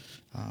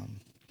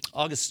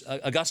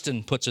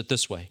 Augustine puts it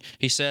this way.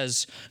 He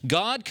says,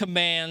 God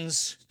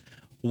commands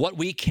what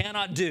we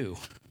cannot do,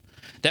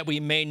 that we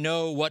may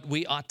know what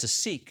we ought to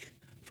seek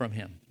from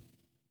him.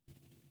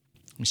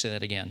 Let me say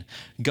that again.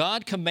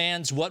 God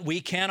commands what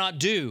we cannot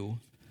do,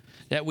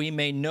 that we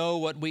may know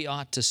what we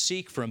ought to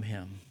seek from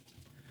him.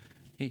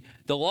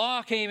 The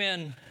law came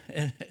in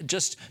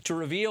just to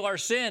reveal our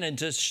sin and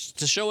to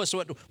show us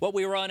what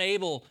we were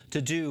unable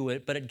to do,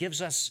 but it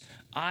gives us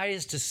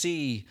eyes to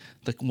see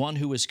the one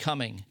who is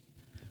coming.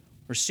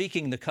 We're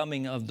seeking the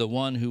coming of the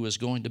one who is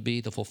going to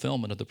be the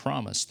fulfillment of the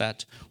promise.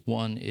 That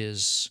one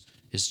is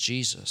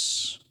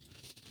Jesus.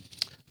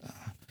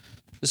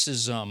 This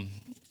is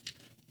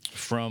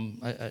from,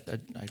 I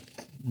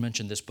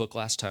mentioned this book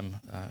last time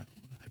I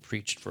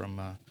preached from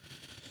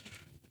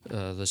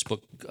this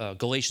book,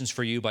 Galatians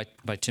for You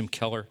by Tim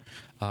Keller.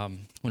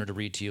 Wanted to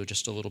read to you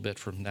just a little bit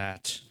from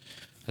that.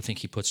 I think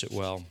he puts it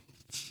well.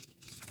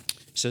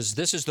 He says,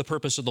 this is the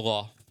purpose of the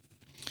law.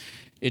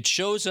 It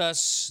shows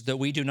us that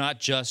we do not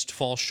just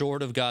fall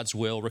short of God's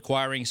will,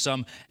 requiring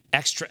some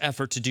extra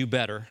effort to do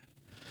better,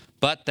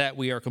 but that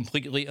we are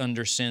completely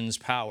under sin's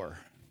power,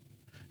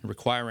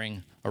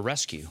 requiring a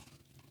rescue.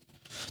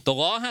 The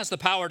law has the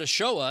power to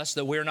show us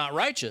that we're not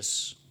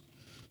righteous,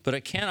 but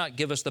it cannot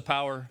give us the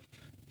power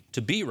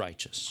to be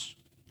righteous.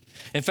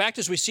 In fact,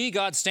 as we see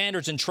God's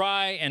standards and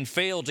try and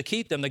fail to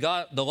keep them,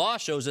 the law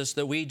shows us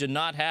that we do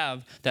not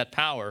have that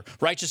power.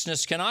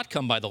 Righteousness cannot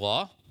come by the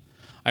law.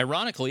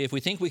 Ironically, if we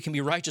think we can be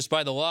righteous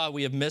by the law,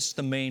 we have missed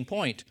the main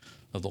point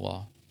of the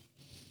law.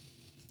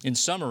 In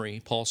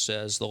summary, Paul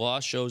says, the law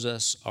shows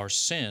us our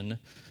sin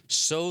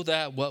so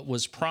that what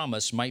was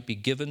promised might be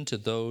given to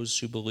those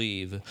who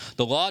believe.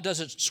 The law does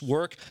its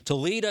work to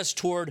lead us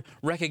toward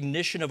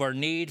recognition of our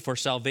need for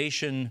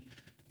salvation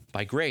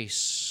by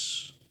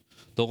grace.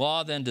 The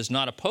law then does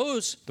not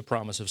oppose the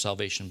promise of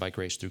salvation by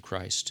grace through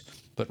Christ,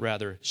 but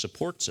rather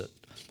supports it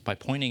by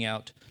pointing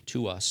out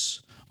to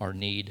us our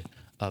need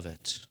of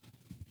it.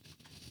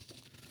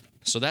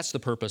 So that's the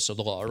purpose of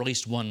the law, or at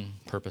least one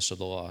purpose of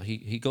the law.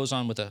 He goes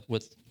on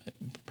with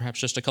perhaps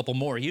just a couple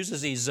more. He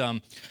uses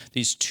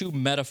these two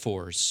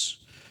metaphors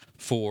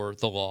for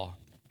the law.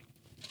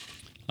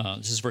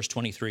 This is verse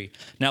 23.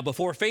 Now,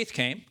 before faith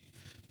came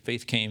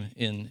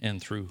in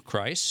and through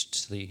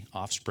Christ, the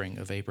offspring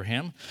of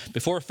Abraham.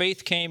 Before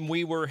faith came,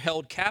 we were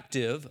held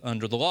captive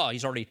under the law.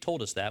 He's already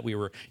told us that. We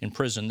were in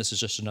prison. This is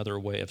just another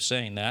way of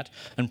saying that.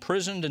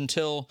 Imprisoned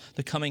until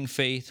the coming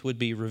faith would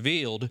be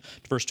revealed.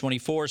 Verse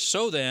 24,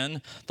 so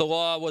then, the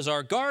law was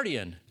our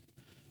guardian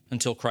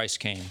until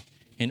Christ came,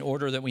 in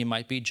order that we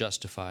might be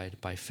justified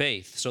by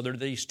faith. So there are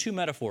these two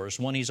metaphors.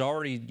 One, he's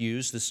already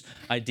used this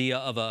idea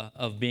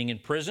of being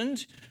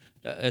imprisoned,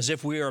 as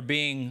if we are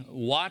being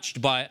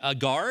watched by a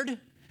guard.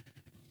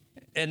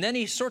 And then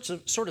he sort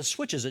of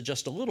switches it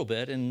just a little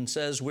bit and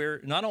says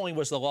not only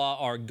was the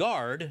law our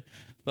guard,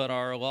 but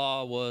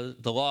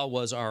the law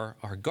was our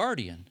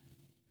guardian.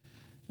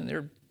 And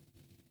there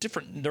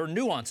are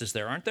nuances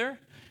there, aren't there?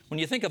 When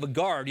you think of a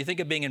guard, you think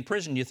of being in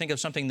prison, you think of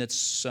something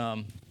that's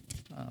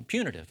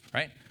punitive,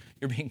 right?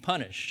 You're being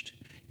punished.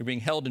 You're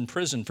being held in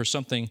prison for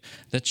something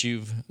that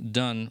you've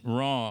done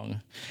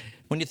wrong.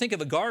 When you think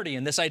of a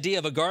guardian, this idea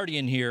of a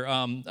guardian here,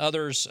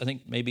 others, I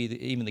think maybe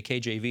even the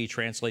KJV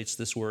translates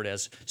this word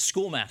as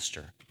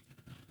schoolmaster.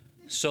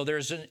 So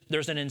there's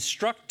an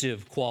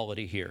instructive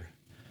quality here.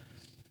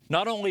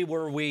 Not only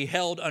were we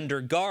held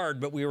under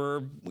guard, but we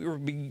were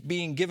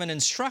being given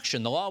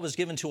instruction. The law was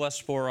given to us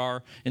for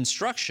our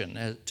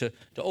instruction, to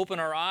open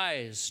our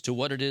eyes to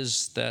what it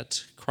is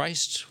that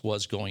Christ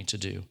was going to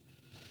do.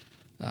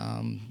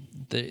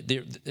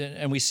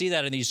 And we see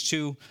that in these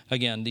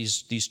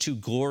two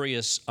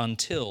glorious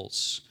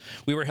untils.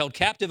 We were held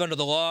captive under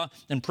the law,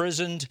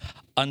 imprisoned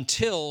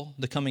until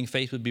the coming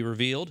faith would be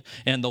revealed.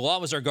 And the law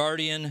was our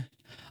guardian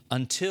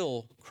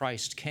until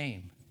Christ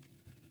came.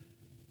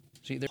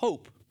 See, there's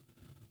hope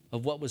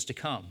of what was to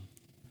come.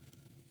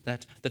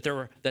 That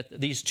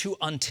these two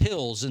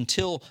untils,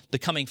 until the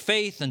coming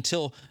faith,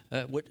 until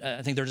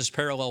I think they're just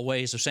parallel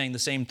ways of saying the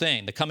same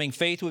thing. The coming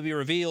faith would be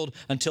revealed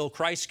until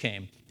Christ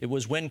came. It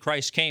was when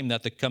Christ came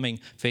that the coming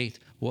faith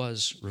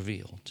was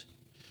revealed.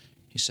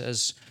 He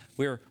says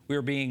we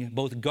were being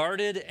both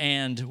guarded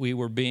and we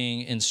were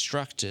being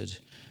instructed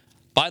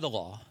by the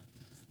law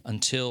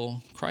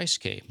until Christ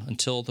came,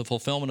 until the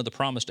fulfillment of the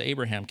promise to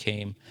Abraham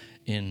came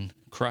in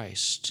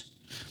Christ.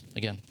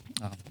 Again,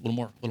 a little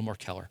more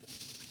Keller.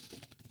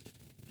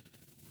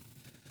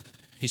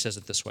 He says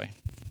it this way.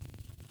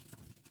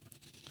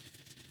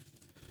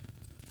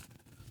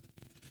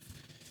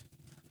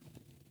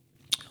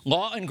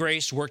 Law and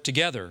grace work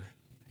together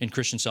in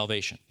Christian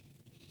salvation.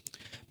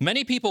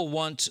 Many people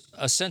want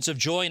a sense of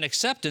joy and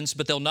acceptance,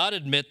 but they'll not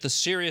admit the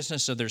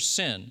seriousness of their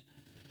sin.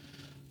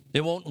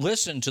 They won't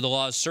listen to the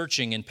law's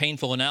searching and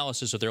painful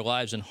analysis of their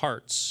lives and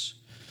hearts.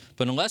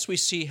 But unless we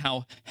see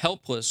how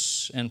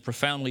helpless and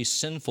profoundly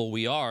sinful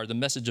we are, the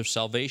message of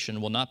salvation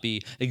will not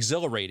be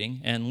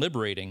exhilarating and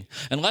liberating.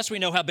 Unless we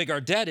know how big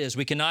our debt is,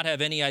 we cannot have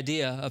any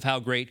idea of how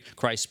great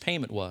Christ's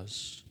payment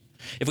was.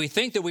 If we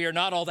think that we are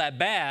not all that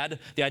bad,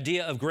 the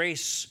idea of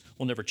grace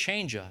will never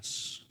change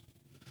us.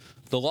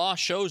 The law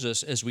shows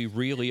us as we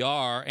really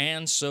are,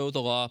 and so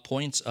the law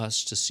points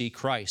us to see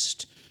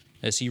Christ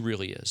as he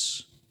really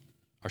is,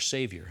 our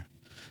Savior,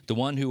 the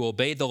one who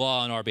obeyed the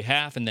law on our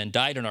behalf and then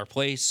died in our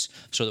place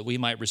so that we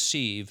might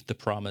receive the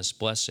promised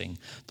blessing.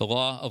 The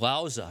law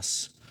allows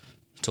us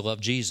to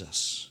love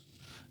Jesus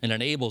and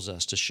enables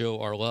us to show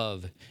our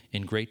love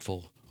in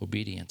grateful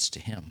obedience to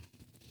him.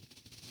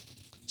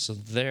 So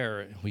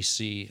there we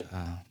see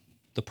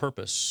the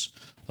purpose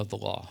of the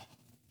law.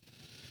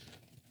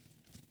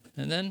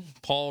 And then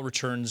Paul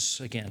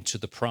returns again to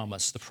the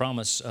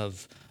promise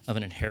of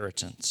an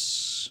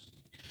inheritance.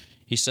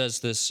 He says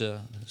this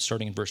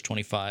starting in verse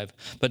 25,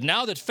 "But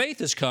now that faith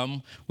has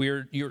come, we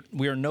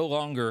are no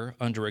longer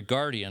under a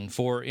guardian,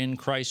 for in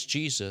Christ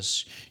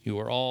Jesus you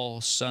are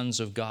all sons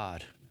of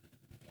God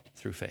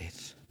through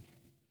faith."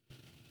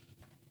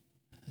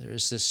 There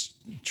is this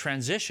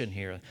transition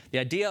here. The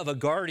idea of a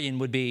guardian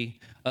would be,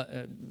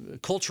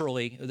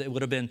 culturally, it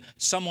would have been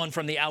someone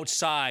from the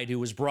outside who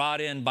was brought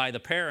in by the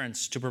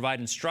parents to provide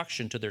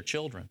instruction to their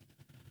children.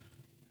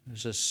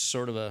 There's this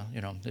sort of a,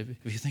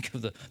 if you think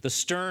of the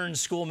stern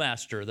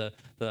schoolmaster,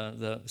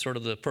 the sort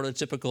of the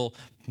prototypical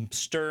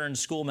stern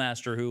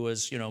schoolmaster who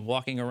was,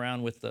 walking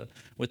around with the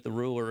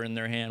ruler in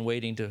their hand,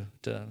 waiting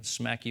to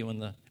smack you in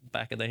the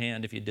back of the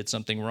hand if you did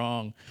something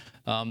wrong.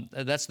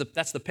 That's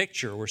the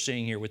picture we're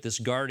seeing here with this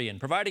guardian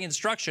providing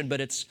instruction,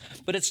 but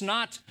it's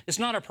not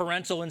a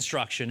parental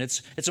instruction.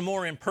 It's a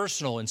more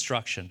impersonal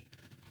instruction.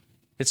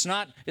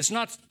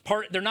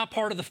 They're not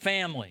part of the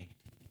family.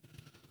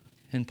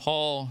 And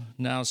Paul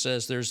now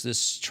says there's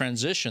this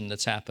transition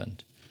that's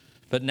happened.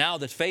 But now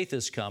that faith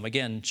has come,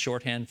 again,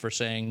 shorthand for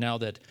saying now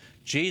that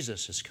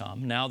Jesus has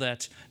come, now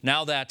that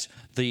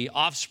the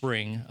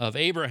offspring of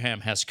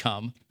Abraham has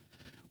come,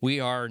 we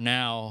are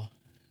now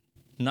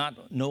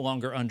no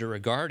longer under a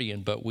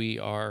guardian, but we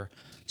are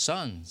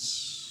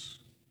sons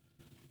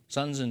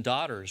and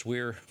daughters.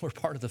 We're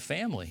part of the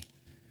family.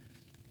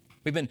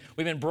 We've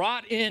been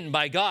brought in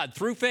by God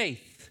through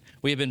faith.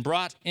 We have been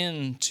brought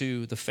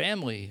into the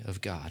family of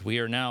God. We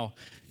are now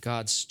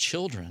God's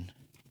children.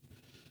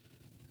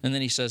 And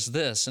then he says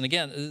this, and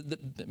again,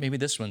 maybe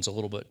this one's a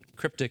little bit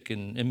cryptic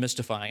and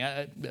mystifying.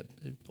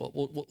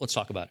 Let's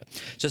talk about it.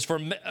 It says, "For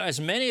as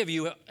many of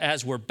you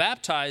as were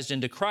baptized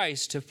into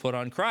Christ have put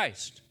on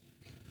Christ."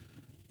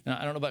 Now,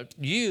 I don't know about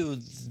you,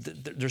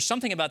 there's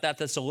something about that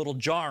that's a little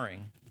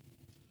jarring.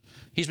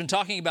 He's been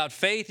talking about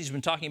faith. He's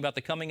been talking about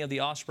the coming of the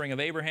offspring of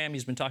Abraham.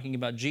 He's been talking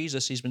about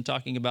Jesus. He's been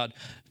talking about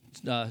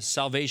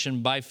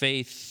salvation by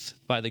faith,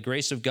 by the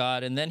grace of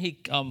God. And then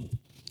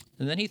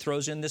he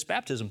throws in this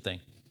baptism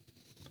thing,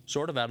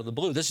 sort of out of the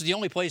blue. This is the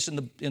only place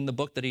in the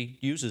book that he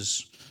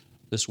uses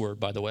this word,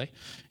 by the way,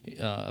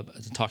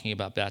 talking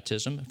about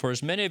baptism. "For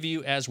as many of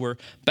you as were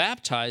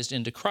baptized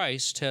into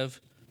Christ have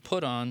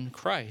put on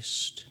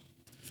Christ."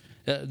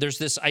 There's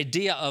this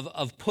idea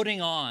of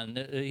putting on.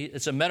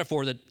 It's a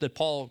metaphor that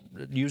Paul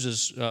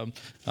uses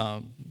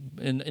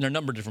in a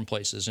number of different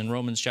places. In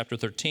Romans chapter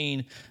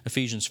 13,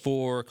 Ephesians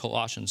 4,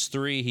 Colossians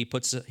 3, he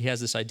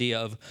has this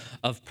idea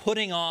of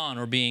putting on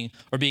or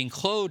being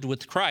clothed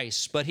with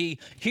Christ. But he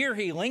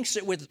links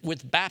it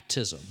with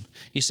baptism.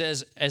 He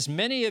says, as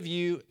many of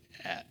you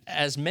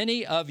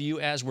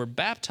as were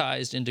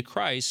baptized into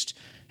Christ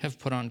have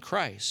put on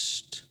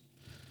Christ.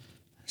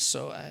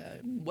 So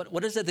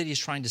what is it that he's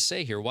trying to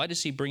say here? Why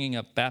is he bringing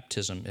up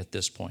baptism at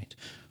this point?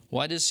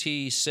 Why does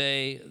he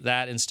say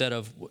that instead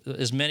of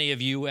as many of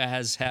you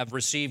as have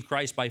received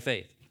Christ by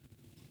faith?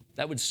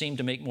 That would seem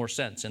to make more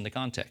sense in the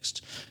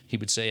context. He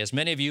would say, as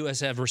many of you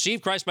as have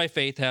received Christ by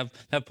faith have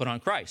put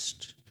on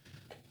Christ.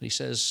 He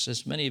says,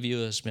 as many of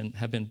you as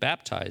have been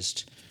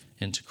baptized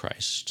into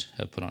Christ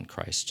have put on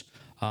Christ.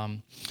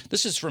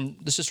 This is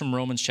from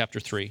Romans chapter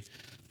 3.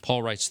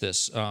 Paul writes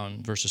this,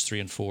 verses 3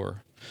 and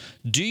 4.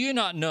 "Do you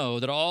not know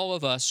that all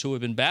of us who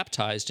have been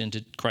baptized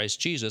into Christ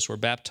Jesus were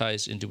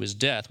baptized into his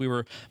death? We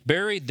were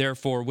buried,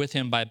 therefore, with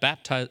him by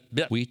baptism,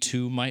 that we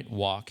too might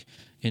walk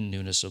in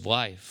newness of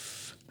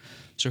life."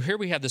 So here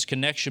we have this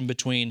connection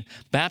between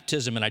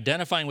baptism and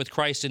identifying with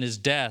Christ in his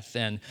death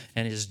and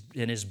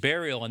his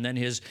burial and then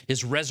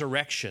his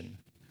resurrection.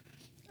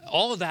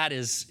 All of that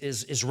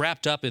is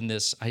wrapped up in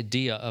this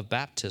idea of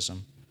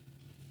baptism.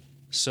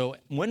 So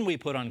when we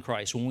put on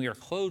Christ, when we are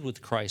clothed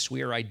with Christ,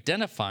 we are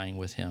identifying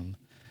with him.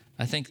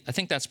 I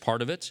think that's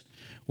part of it.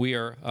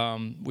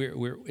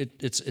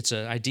 It's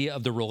an idea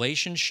of the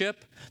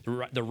relationship,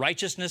 the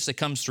righteousness that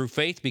comes through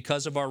faith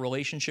because of our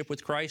relationship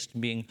with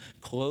Christ, being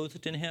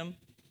clothed in him.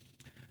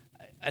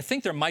 I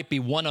think there might be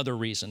one other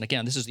reason.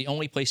 Again, this is the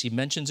only place he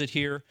mentions it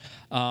here.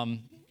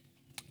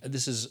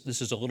 this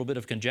is a little bit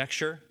of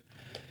conjecture.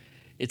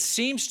 It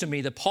seems to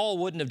me that Paul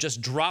wouldn't have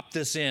just dropped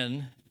this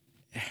in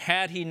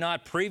had he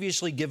not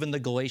previously given the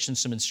Galatians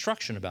some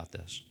instruction about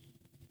this.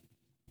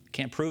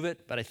 Can't prove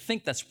it, but I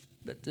think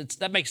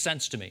that makes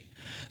sense to me.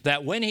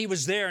 That when he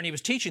was there and he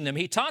was teaching them,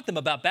 he taught them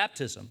about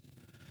baptism.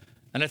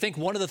 And I think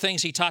one of the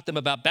things he taught them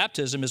about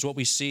baptism is what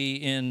we see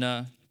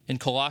in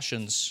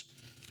Colossians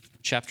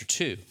chapter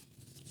 2,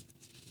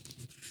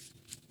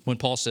 when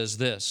Paul says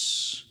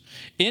this,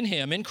 "In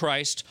him, in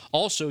Christ,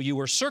 also you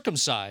were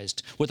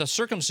circumcised with a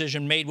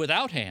circumcision made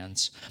without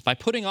hands, by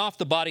putting off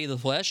the body of the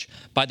flesh,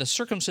 by the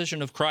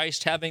circumcision of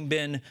Christ, having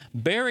been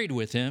buried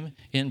with him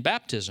in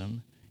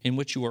baptism, in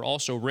which you were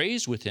also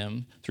raised with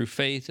him through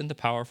faith in the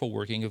powerful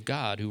working of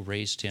God who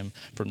raised him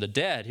from the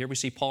dead." Here we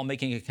see Paul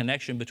making a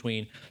connection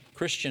between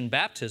Christian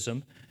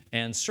baptism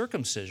and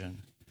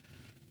circumcision.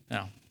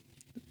 Now,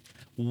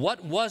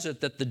 what was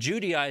it that the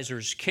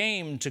Judaizers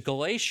came to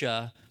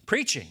Galatia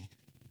preaching?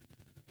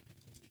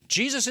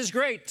 Jesus is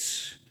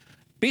great.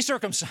 Be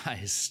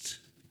circumcised.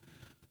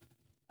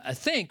 I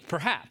think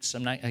perhaps,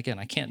 I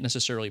can't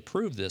necessarily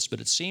prove this,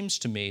 but it seems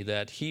to me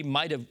that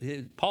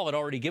Paul had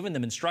already given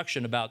them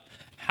instruction about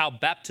how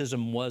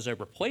baptism was a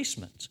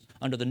replacement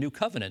under the new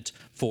covenant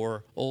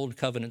for old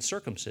covenant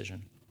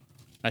circumcision.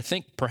 I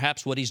think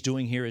perhaps what he's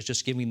doing here is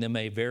just giving them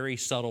a very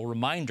subtle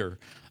reminder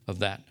of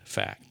that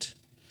fact.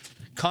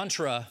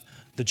 Contra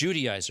the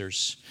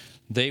Judaizers,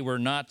 they were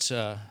not,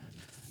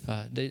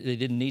 they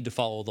didn't need to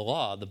follow the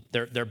law.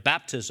 Their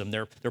baptism,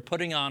 their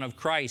putting on of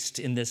Christ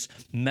in this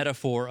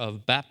metaphor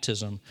of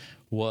baptism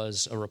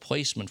was a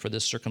replacement for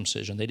this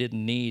circumcision. They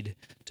didn't need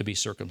to be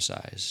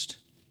circumcised.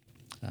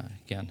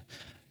 Again,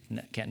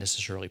 can't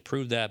necessarily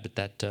prove that, but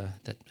that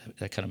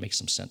kind of makes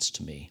some sense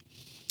to me.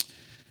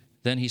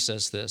 Then he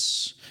says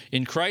this,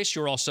 "In Christ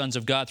you are all sons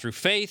of God through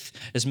faith,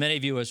 as many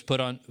of you as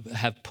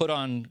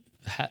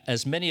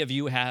many of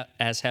you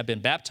as have been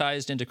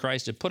baptized into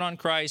Christ have put on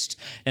Christ."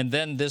 And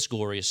then this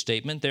glorious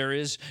statement, "There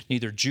is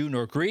neither Jew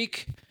nor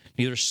Greek,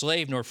 neither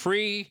slave nor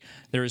free,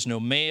 there is no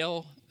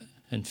male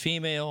and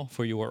female,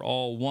 for you are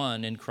all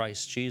one in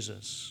Christ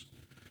Jesus."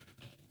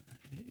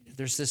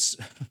 There's this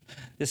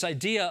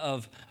idea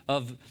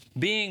of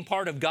being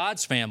part of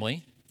God's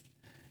family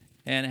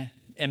and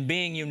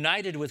being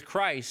united with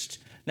Christ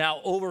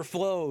now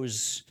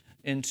overflows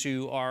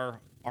into our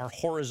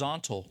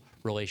horizontal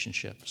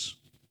relationships.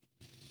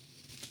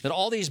 That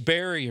all these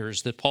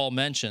barriers that Paul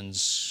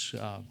mentions,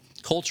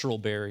 cultural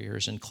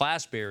barriers and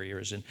class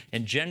barriers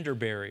and gender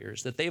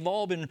barriers, that they've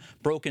all been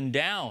broken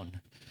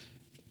down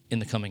in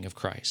the coming of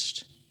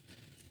Christ.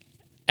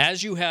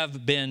 As you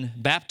have been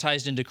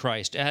baptized into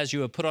Christ, as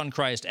you have put on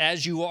Christ,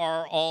 as you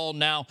are all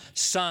now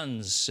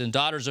sons and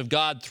daughters of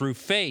God through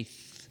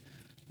faith,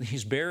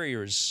 these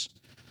barriers,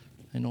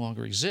 they no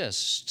longer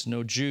exist.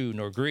 No Jew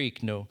nor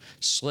Greek, no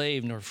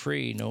slave nor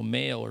free, no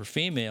male or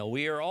female.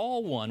 We are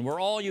all one. We're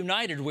all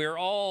united. We're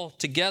all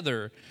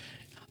together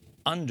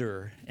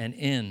under and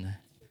in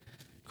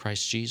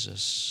Christ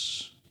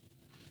Jesus.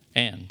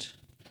 And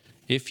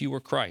if you were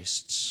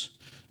Christ's,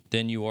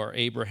 then you are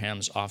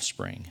Abraham's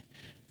offspring,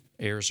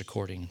 heirs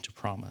according to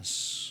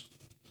promise.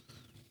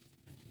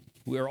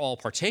 We are all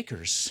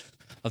partakers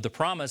of the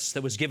promise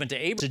that was given to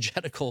Abraham.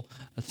 Exegetical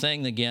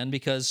thing again,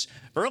 because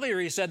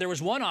earlier he said there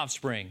was one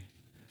offspring,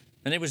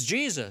 and it was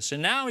Jesus.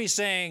 And now he's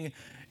saying,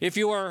 if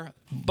you are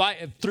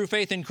through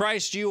faith in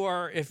Christ, you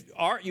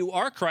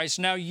are Christ.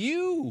 Now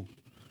you,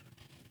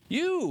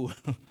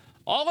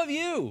 all of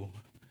you,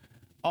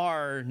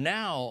 are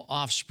now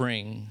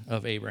offspring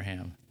of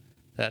Abraham.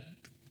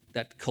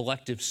 That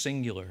collective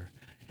singular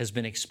has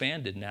been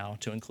expanded now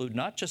to include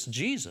not just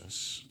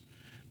Jesus,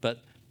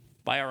 but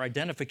by our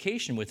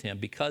identification with him,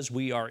 because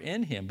we are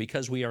in him,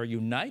 because we are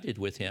united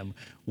with him,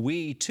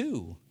 we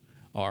too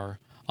are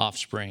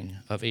offspring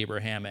of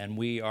Abraham, and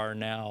we are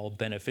now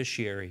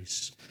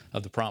beneficiaries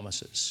of the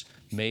promises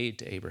made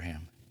to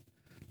Abraham.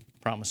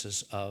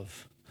 Promises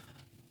of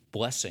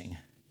blessing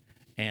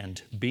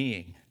and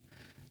being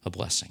a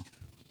blessing.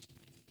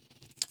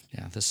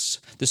 Yeah, this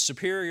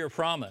superior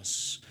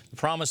promise, the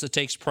promise that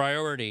takes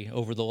priority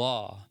over the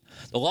law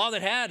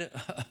that had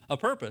a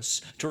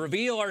purpose to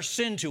reveal our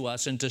sin to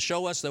us and to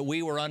show us that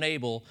we were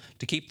unable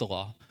to keep the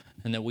law,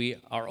 and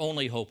that our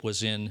only hope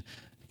was in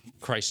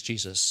Christ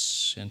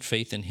Jesus and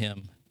faith in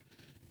him.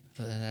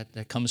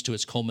 That comes to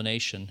its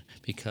culmination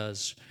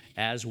because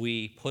as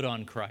we put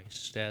on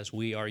Christ, as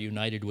we are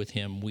united with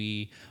him,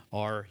 we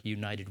are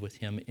united with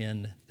him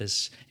in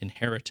this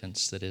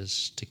inheritance that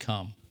is to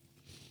come.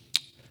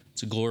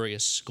 It's a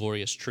glorious,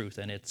 glorious truth,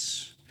 and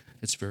it's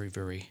very,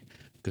 very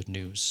good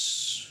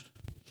news.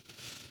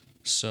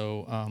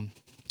 So,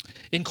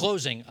 in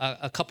closing,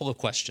 a couple of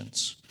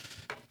questions,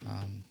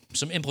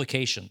 some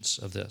implications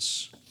of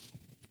this.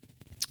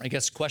 I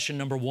guess question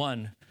number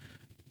one,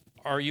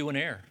 are you an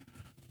heir?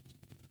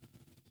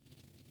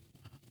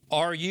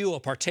 Are you a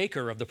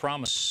partaker of the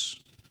promise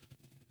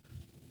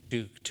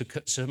to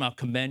somehow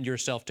commend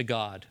yourself to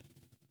God?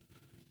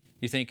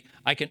 You think,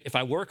 if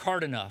I work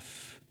hard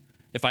enough,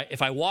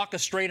 if I walk a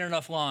straight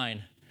enough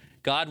line,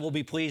 God will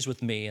be pleased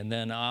with me, and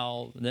then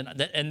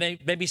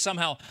maybe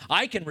somehow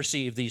I can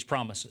receive these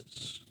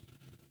promises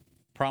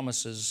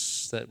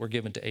that were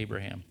given to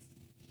Abraham.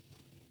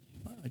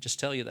 I just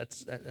tell you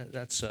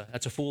that's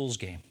a fool's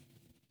game.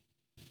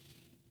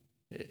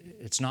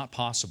 It's not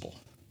possible.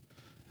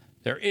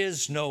 There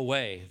is no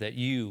way that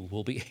you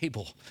will be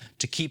able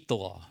to keep the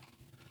law.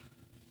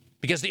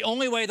 Because the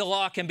only way the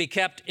law can be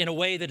kept in a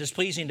way that is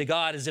pleasing to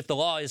God is if the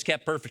law is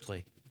kept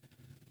perfectly.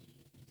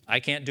 I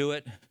can't do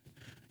it.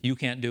 You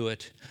can't do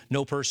it.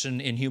 No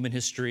person in human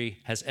history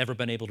has ever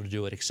been able to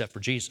do it except for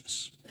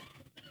Jesus.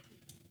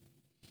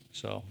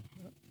 So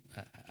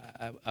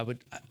I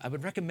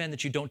would recommend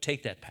that you don't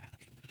take that path.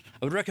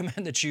 I would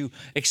recommend that you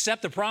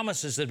accept the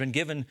promises that have been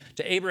given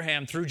to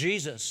Abraham through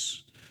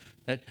Jesus,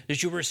 that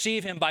you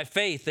receive him by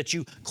faith, that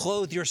you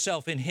clothe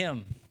yourself in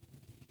him,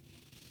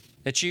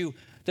 that you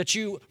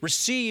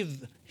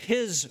receive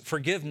his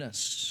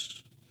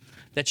forgiveness,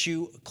 that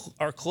you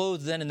are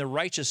clothed then in the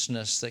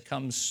righteousness that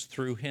comes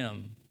through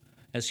him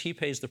as he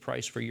pays the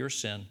price for your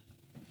sin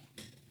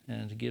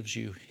and gives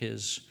you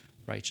his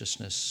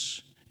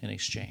righteousness in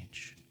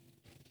exchange.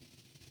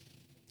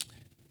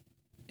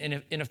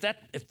 And if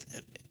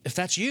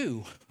that's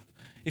you,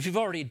 if you've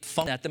already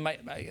found that, then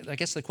I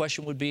guess the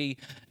question would be,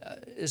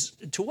 is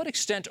to what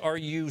extent are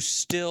you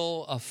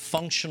still a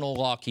functional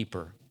law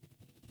keeper?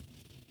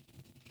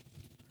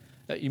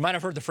 You might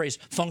have heard the phrase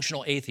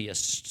functional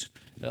atheist.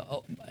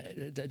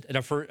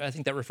 I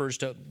think that refers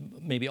to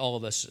maybe all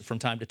of us from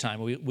time to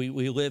time. We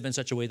live in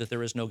such a way that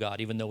there is no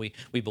God. Even though we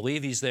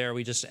believe he's there,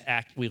 we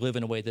live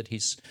in a way that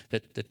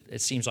that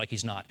it seems like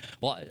he's not.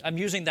 Well, I'm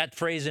using that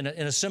phrase in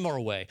a similar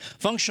way.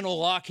 Functional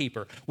law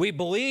keeper. We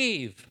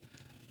believe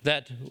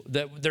that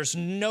there's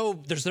no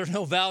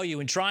value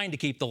in trying to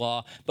keep the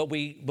law, but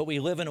we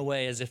live in a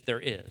way as if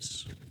there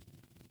is.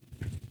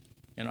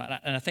 And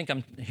I think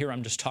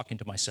I'm just talking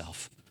to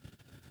myself.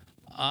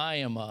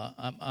 I'm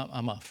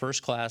a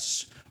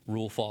first-class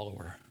rule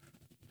follower.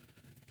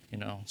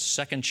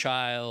 Second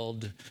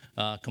child,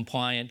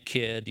 compliant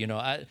kid.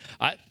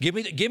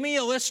 Give me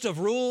a list of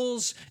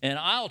rules, and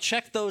I'll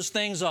check those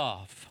things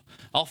off.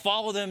 I'll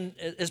follow them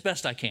as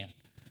best I can.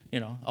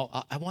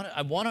 I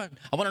want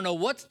to know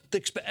what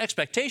the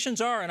expectations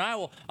are, and I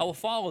will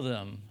follow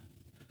them.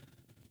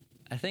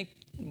 I think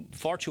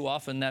far too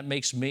often that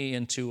makes me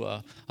into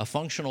a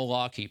functional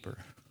law keeper.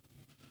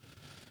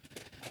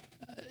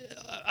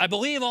 I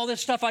believe all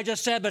this stuff I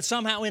just said, but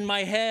somehow in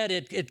my head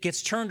it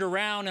gets turned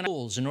around and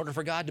rules in order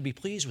for God to be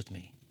pleased with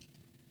me.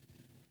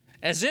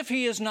 As if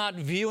he is not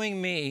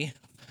viewing me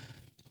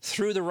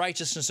through the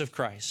righteousness of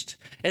Christ,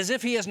 as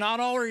if he has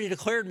not already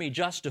declared me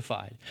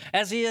justified,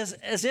 as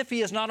if he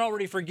has not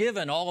already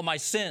forgiven all of my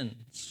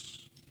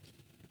sins.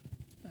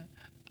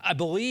 I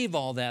believe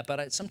all that,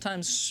 but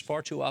sometimes,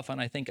 far too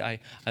often, I think I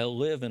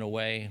live in a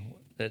way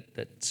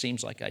that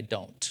seems like I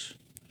don't.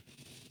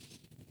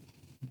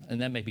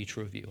 And that may be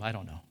true of you. I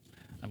don't know.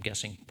 I'm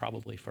guessing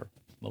probably for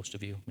most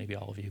of you, maybe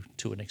all of you,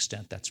 to an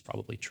extent, that's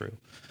probably true.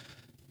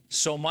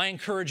 So my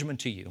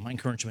encouragement to you, my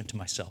encouragement to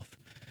myself,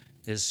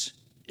 is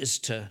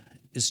to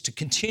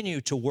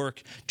continue to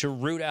work to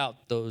root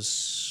out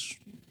those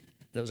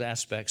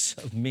aspects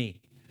of me,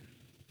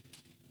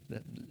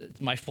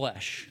 my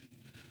flesh,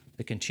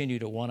 that continue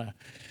to want to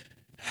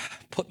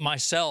put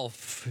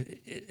myself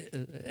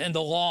and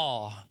the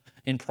law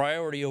in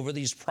priority over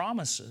these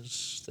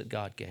promises that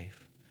God gave.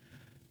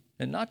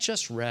 And not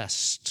just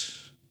rest.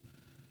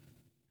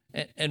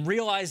 And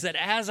realize that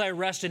as I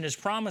rest in his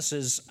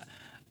promises,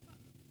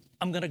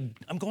 I'm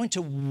going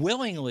to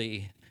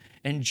willingly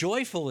and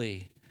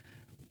joyfully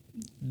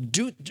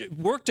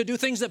work to do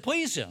things that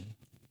please him.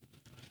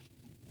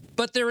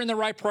 But they're in the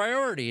right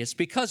priority. It's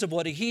because of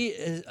what he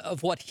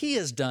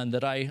has done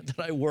that I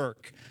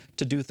work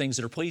to do things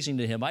that are pleasing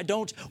to him. I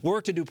don't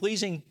work to do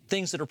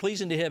things that are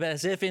pleasing to him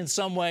as if in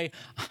some way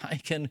I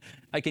can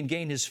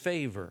gain his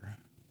favor.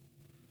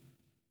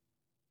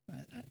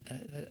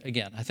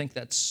 Again, I think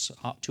that's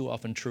too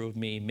often true of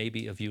me,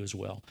 maybe of you as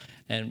well.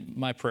 And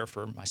my prayer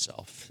for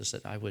myself is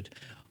that I would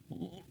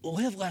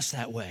live less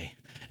that way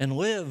and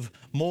live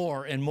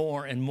more and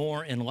more and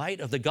more in light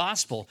of the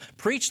gospel.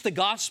 Preach the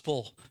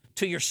gospel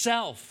to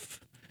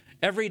yourself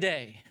every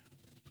day.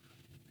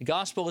 The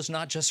gospel is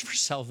not just for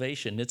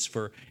salvation, it's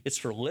for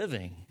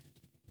living.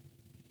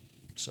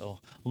 So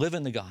live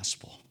in the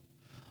gospel.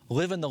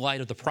 Live in the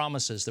light of the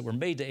promises that were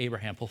made to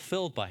Abraham,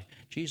 fulfilled by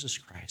Jesus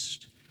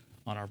Christ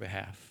on our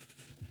behalf.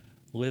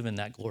 Live in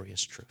that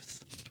glorious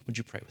truth. Would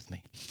you pray with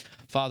me?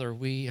 Father,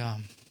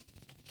 we're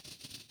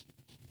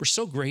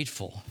so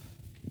grateful.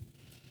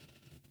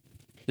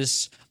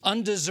 This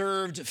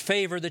undeserved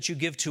favor that you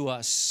give to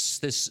us,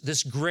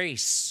 this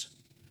grace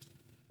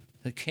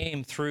that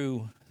came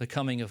through the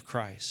coming of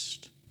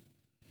Christ.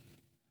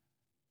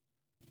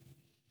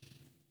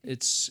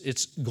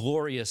 It's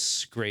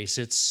glorious grace.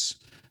 It's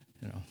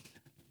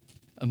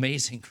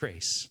amazing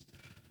grace.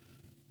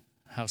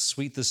 How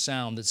sweet the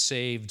sound that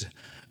saved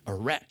a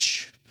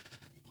wretch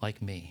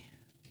like me.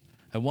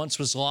 I once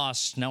was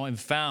lost, now I'm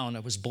found.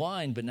 I was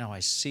blind, but now I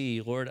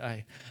see. Lord,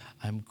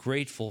 I'm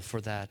grateful for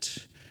that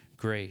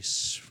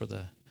grace, for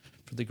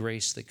the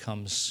grace that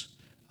comes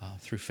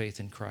through faith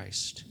in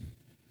Christ.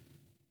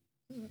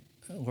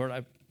 Lord,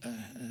 I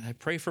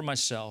pray for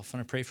myself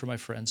and I pray for my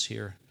friends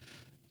here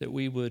that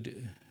we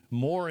would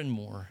more and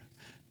more,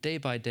 day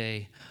by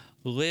day,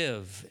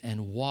 live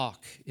and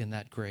walk in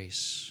that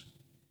grace,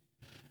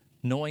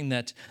 knowing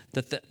that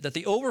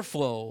the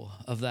overflow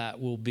of that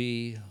will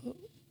be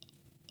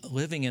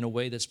living in a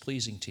way that's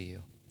pleasing to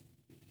you.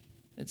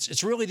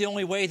 It's really the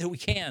only way that we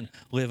can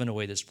live in a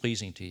way that's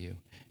pleasing to you,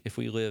 if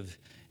we live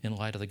in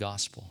light of the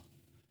gospel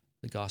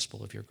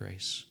of your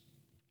grace.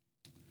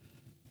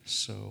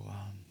 So,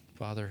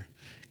 Father,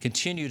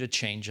 continue to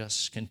change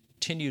us,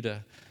 continue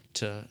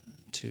to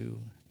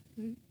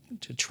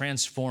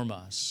transform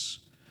us.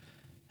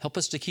 Help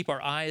us to keep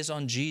our eyes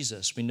on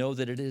Jesus. We know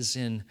that it is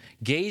in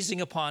gazing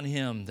upon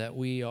him that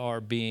we are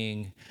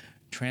being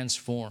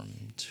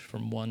transformed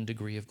from one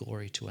degree of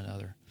glory to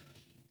another.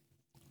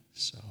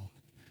 So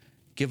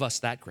give us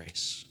that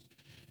grace.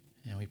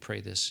 And we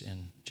pray this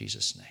in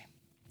Jesus' name.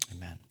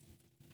 Amen.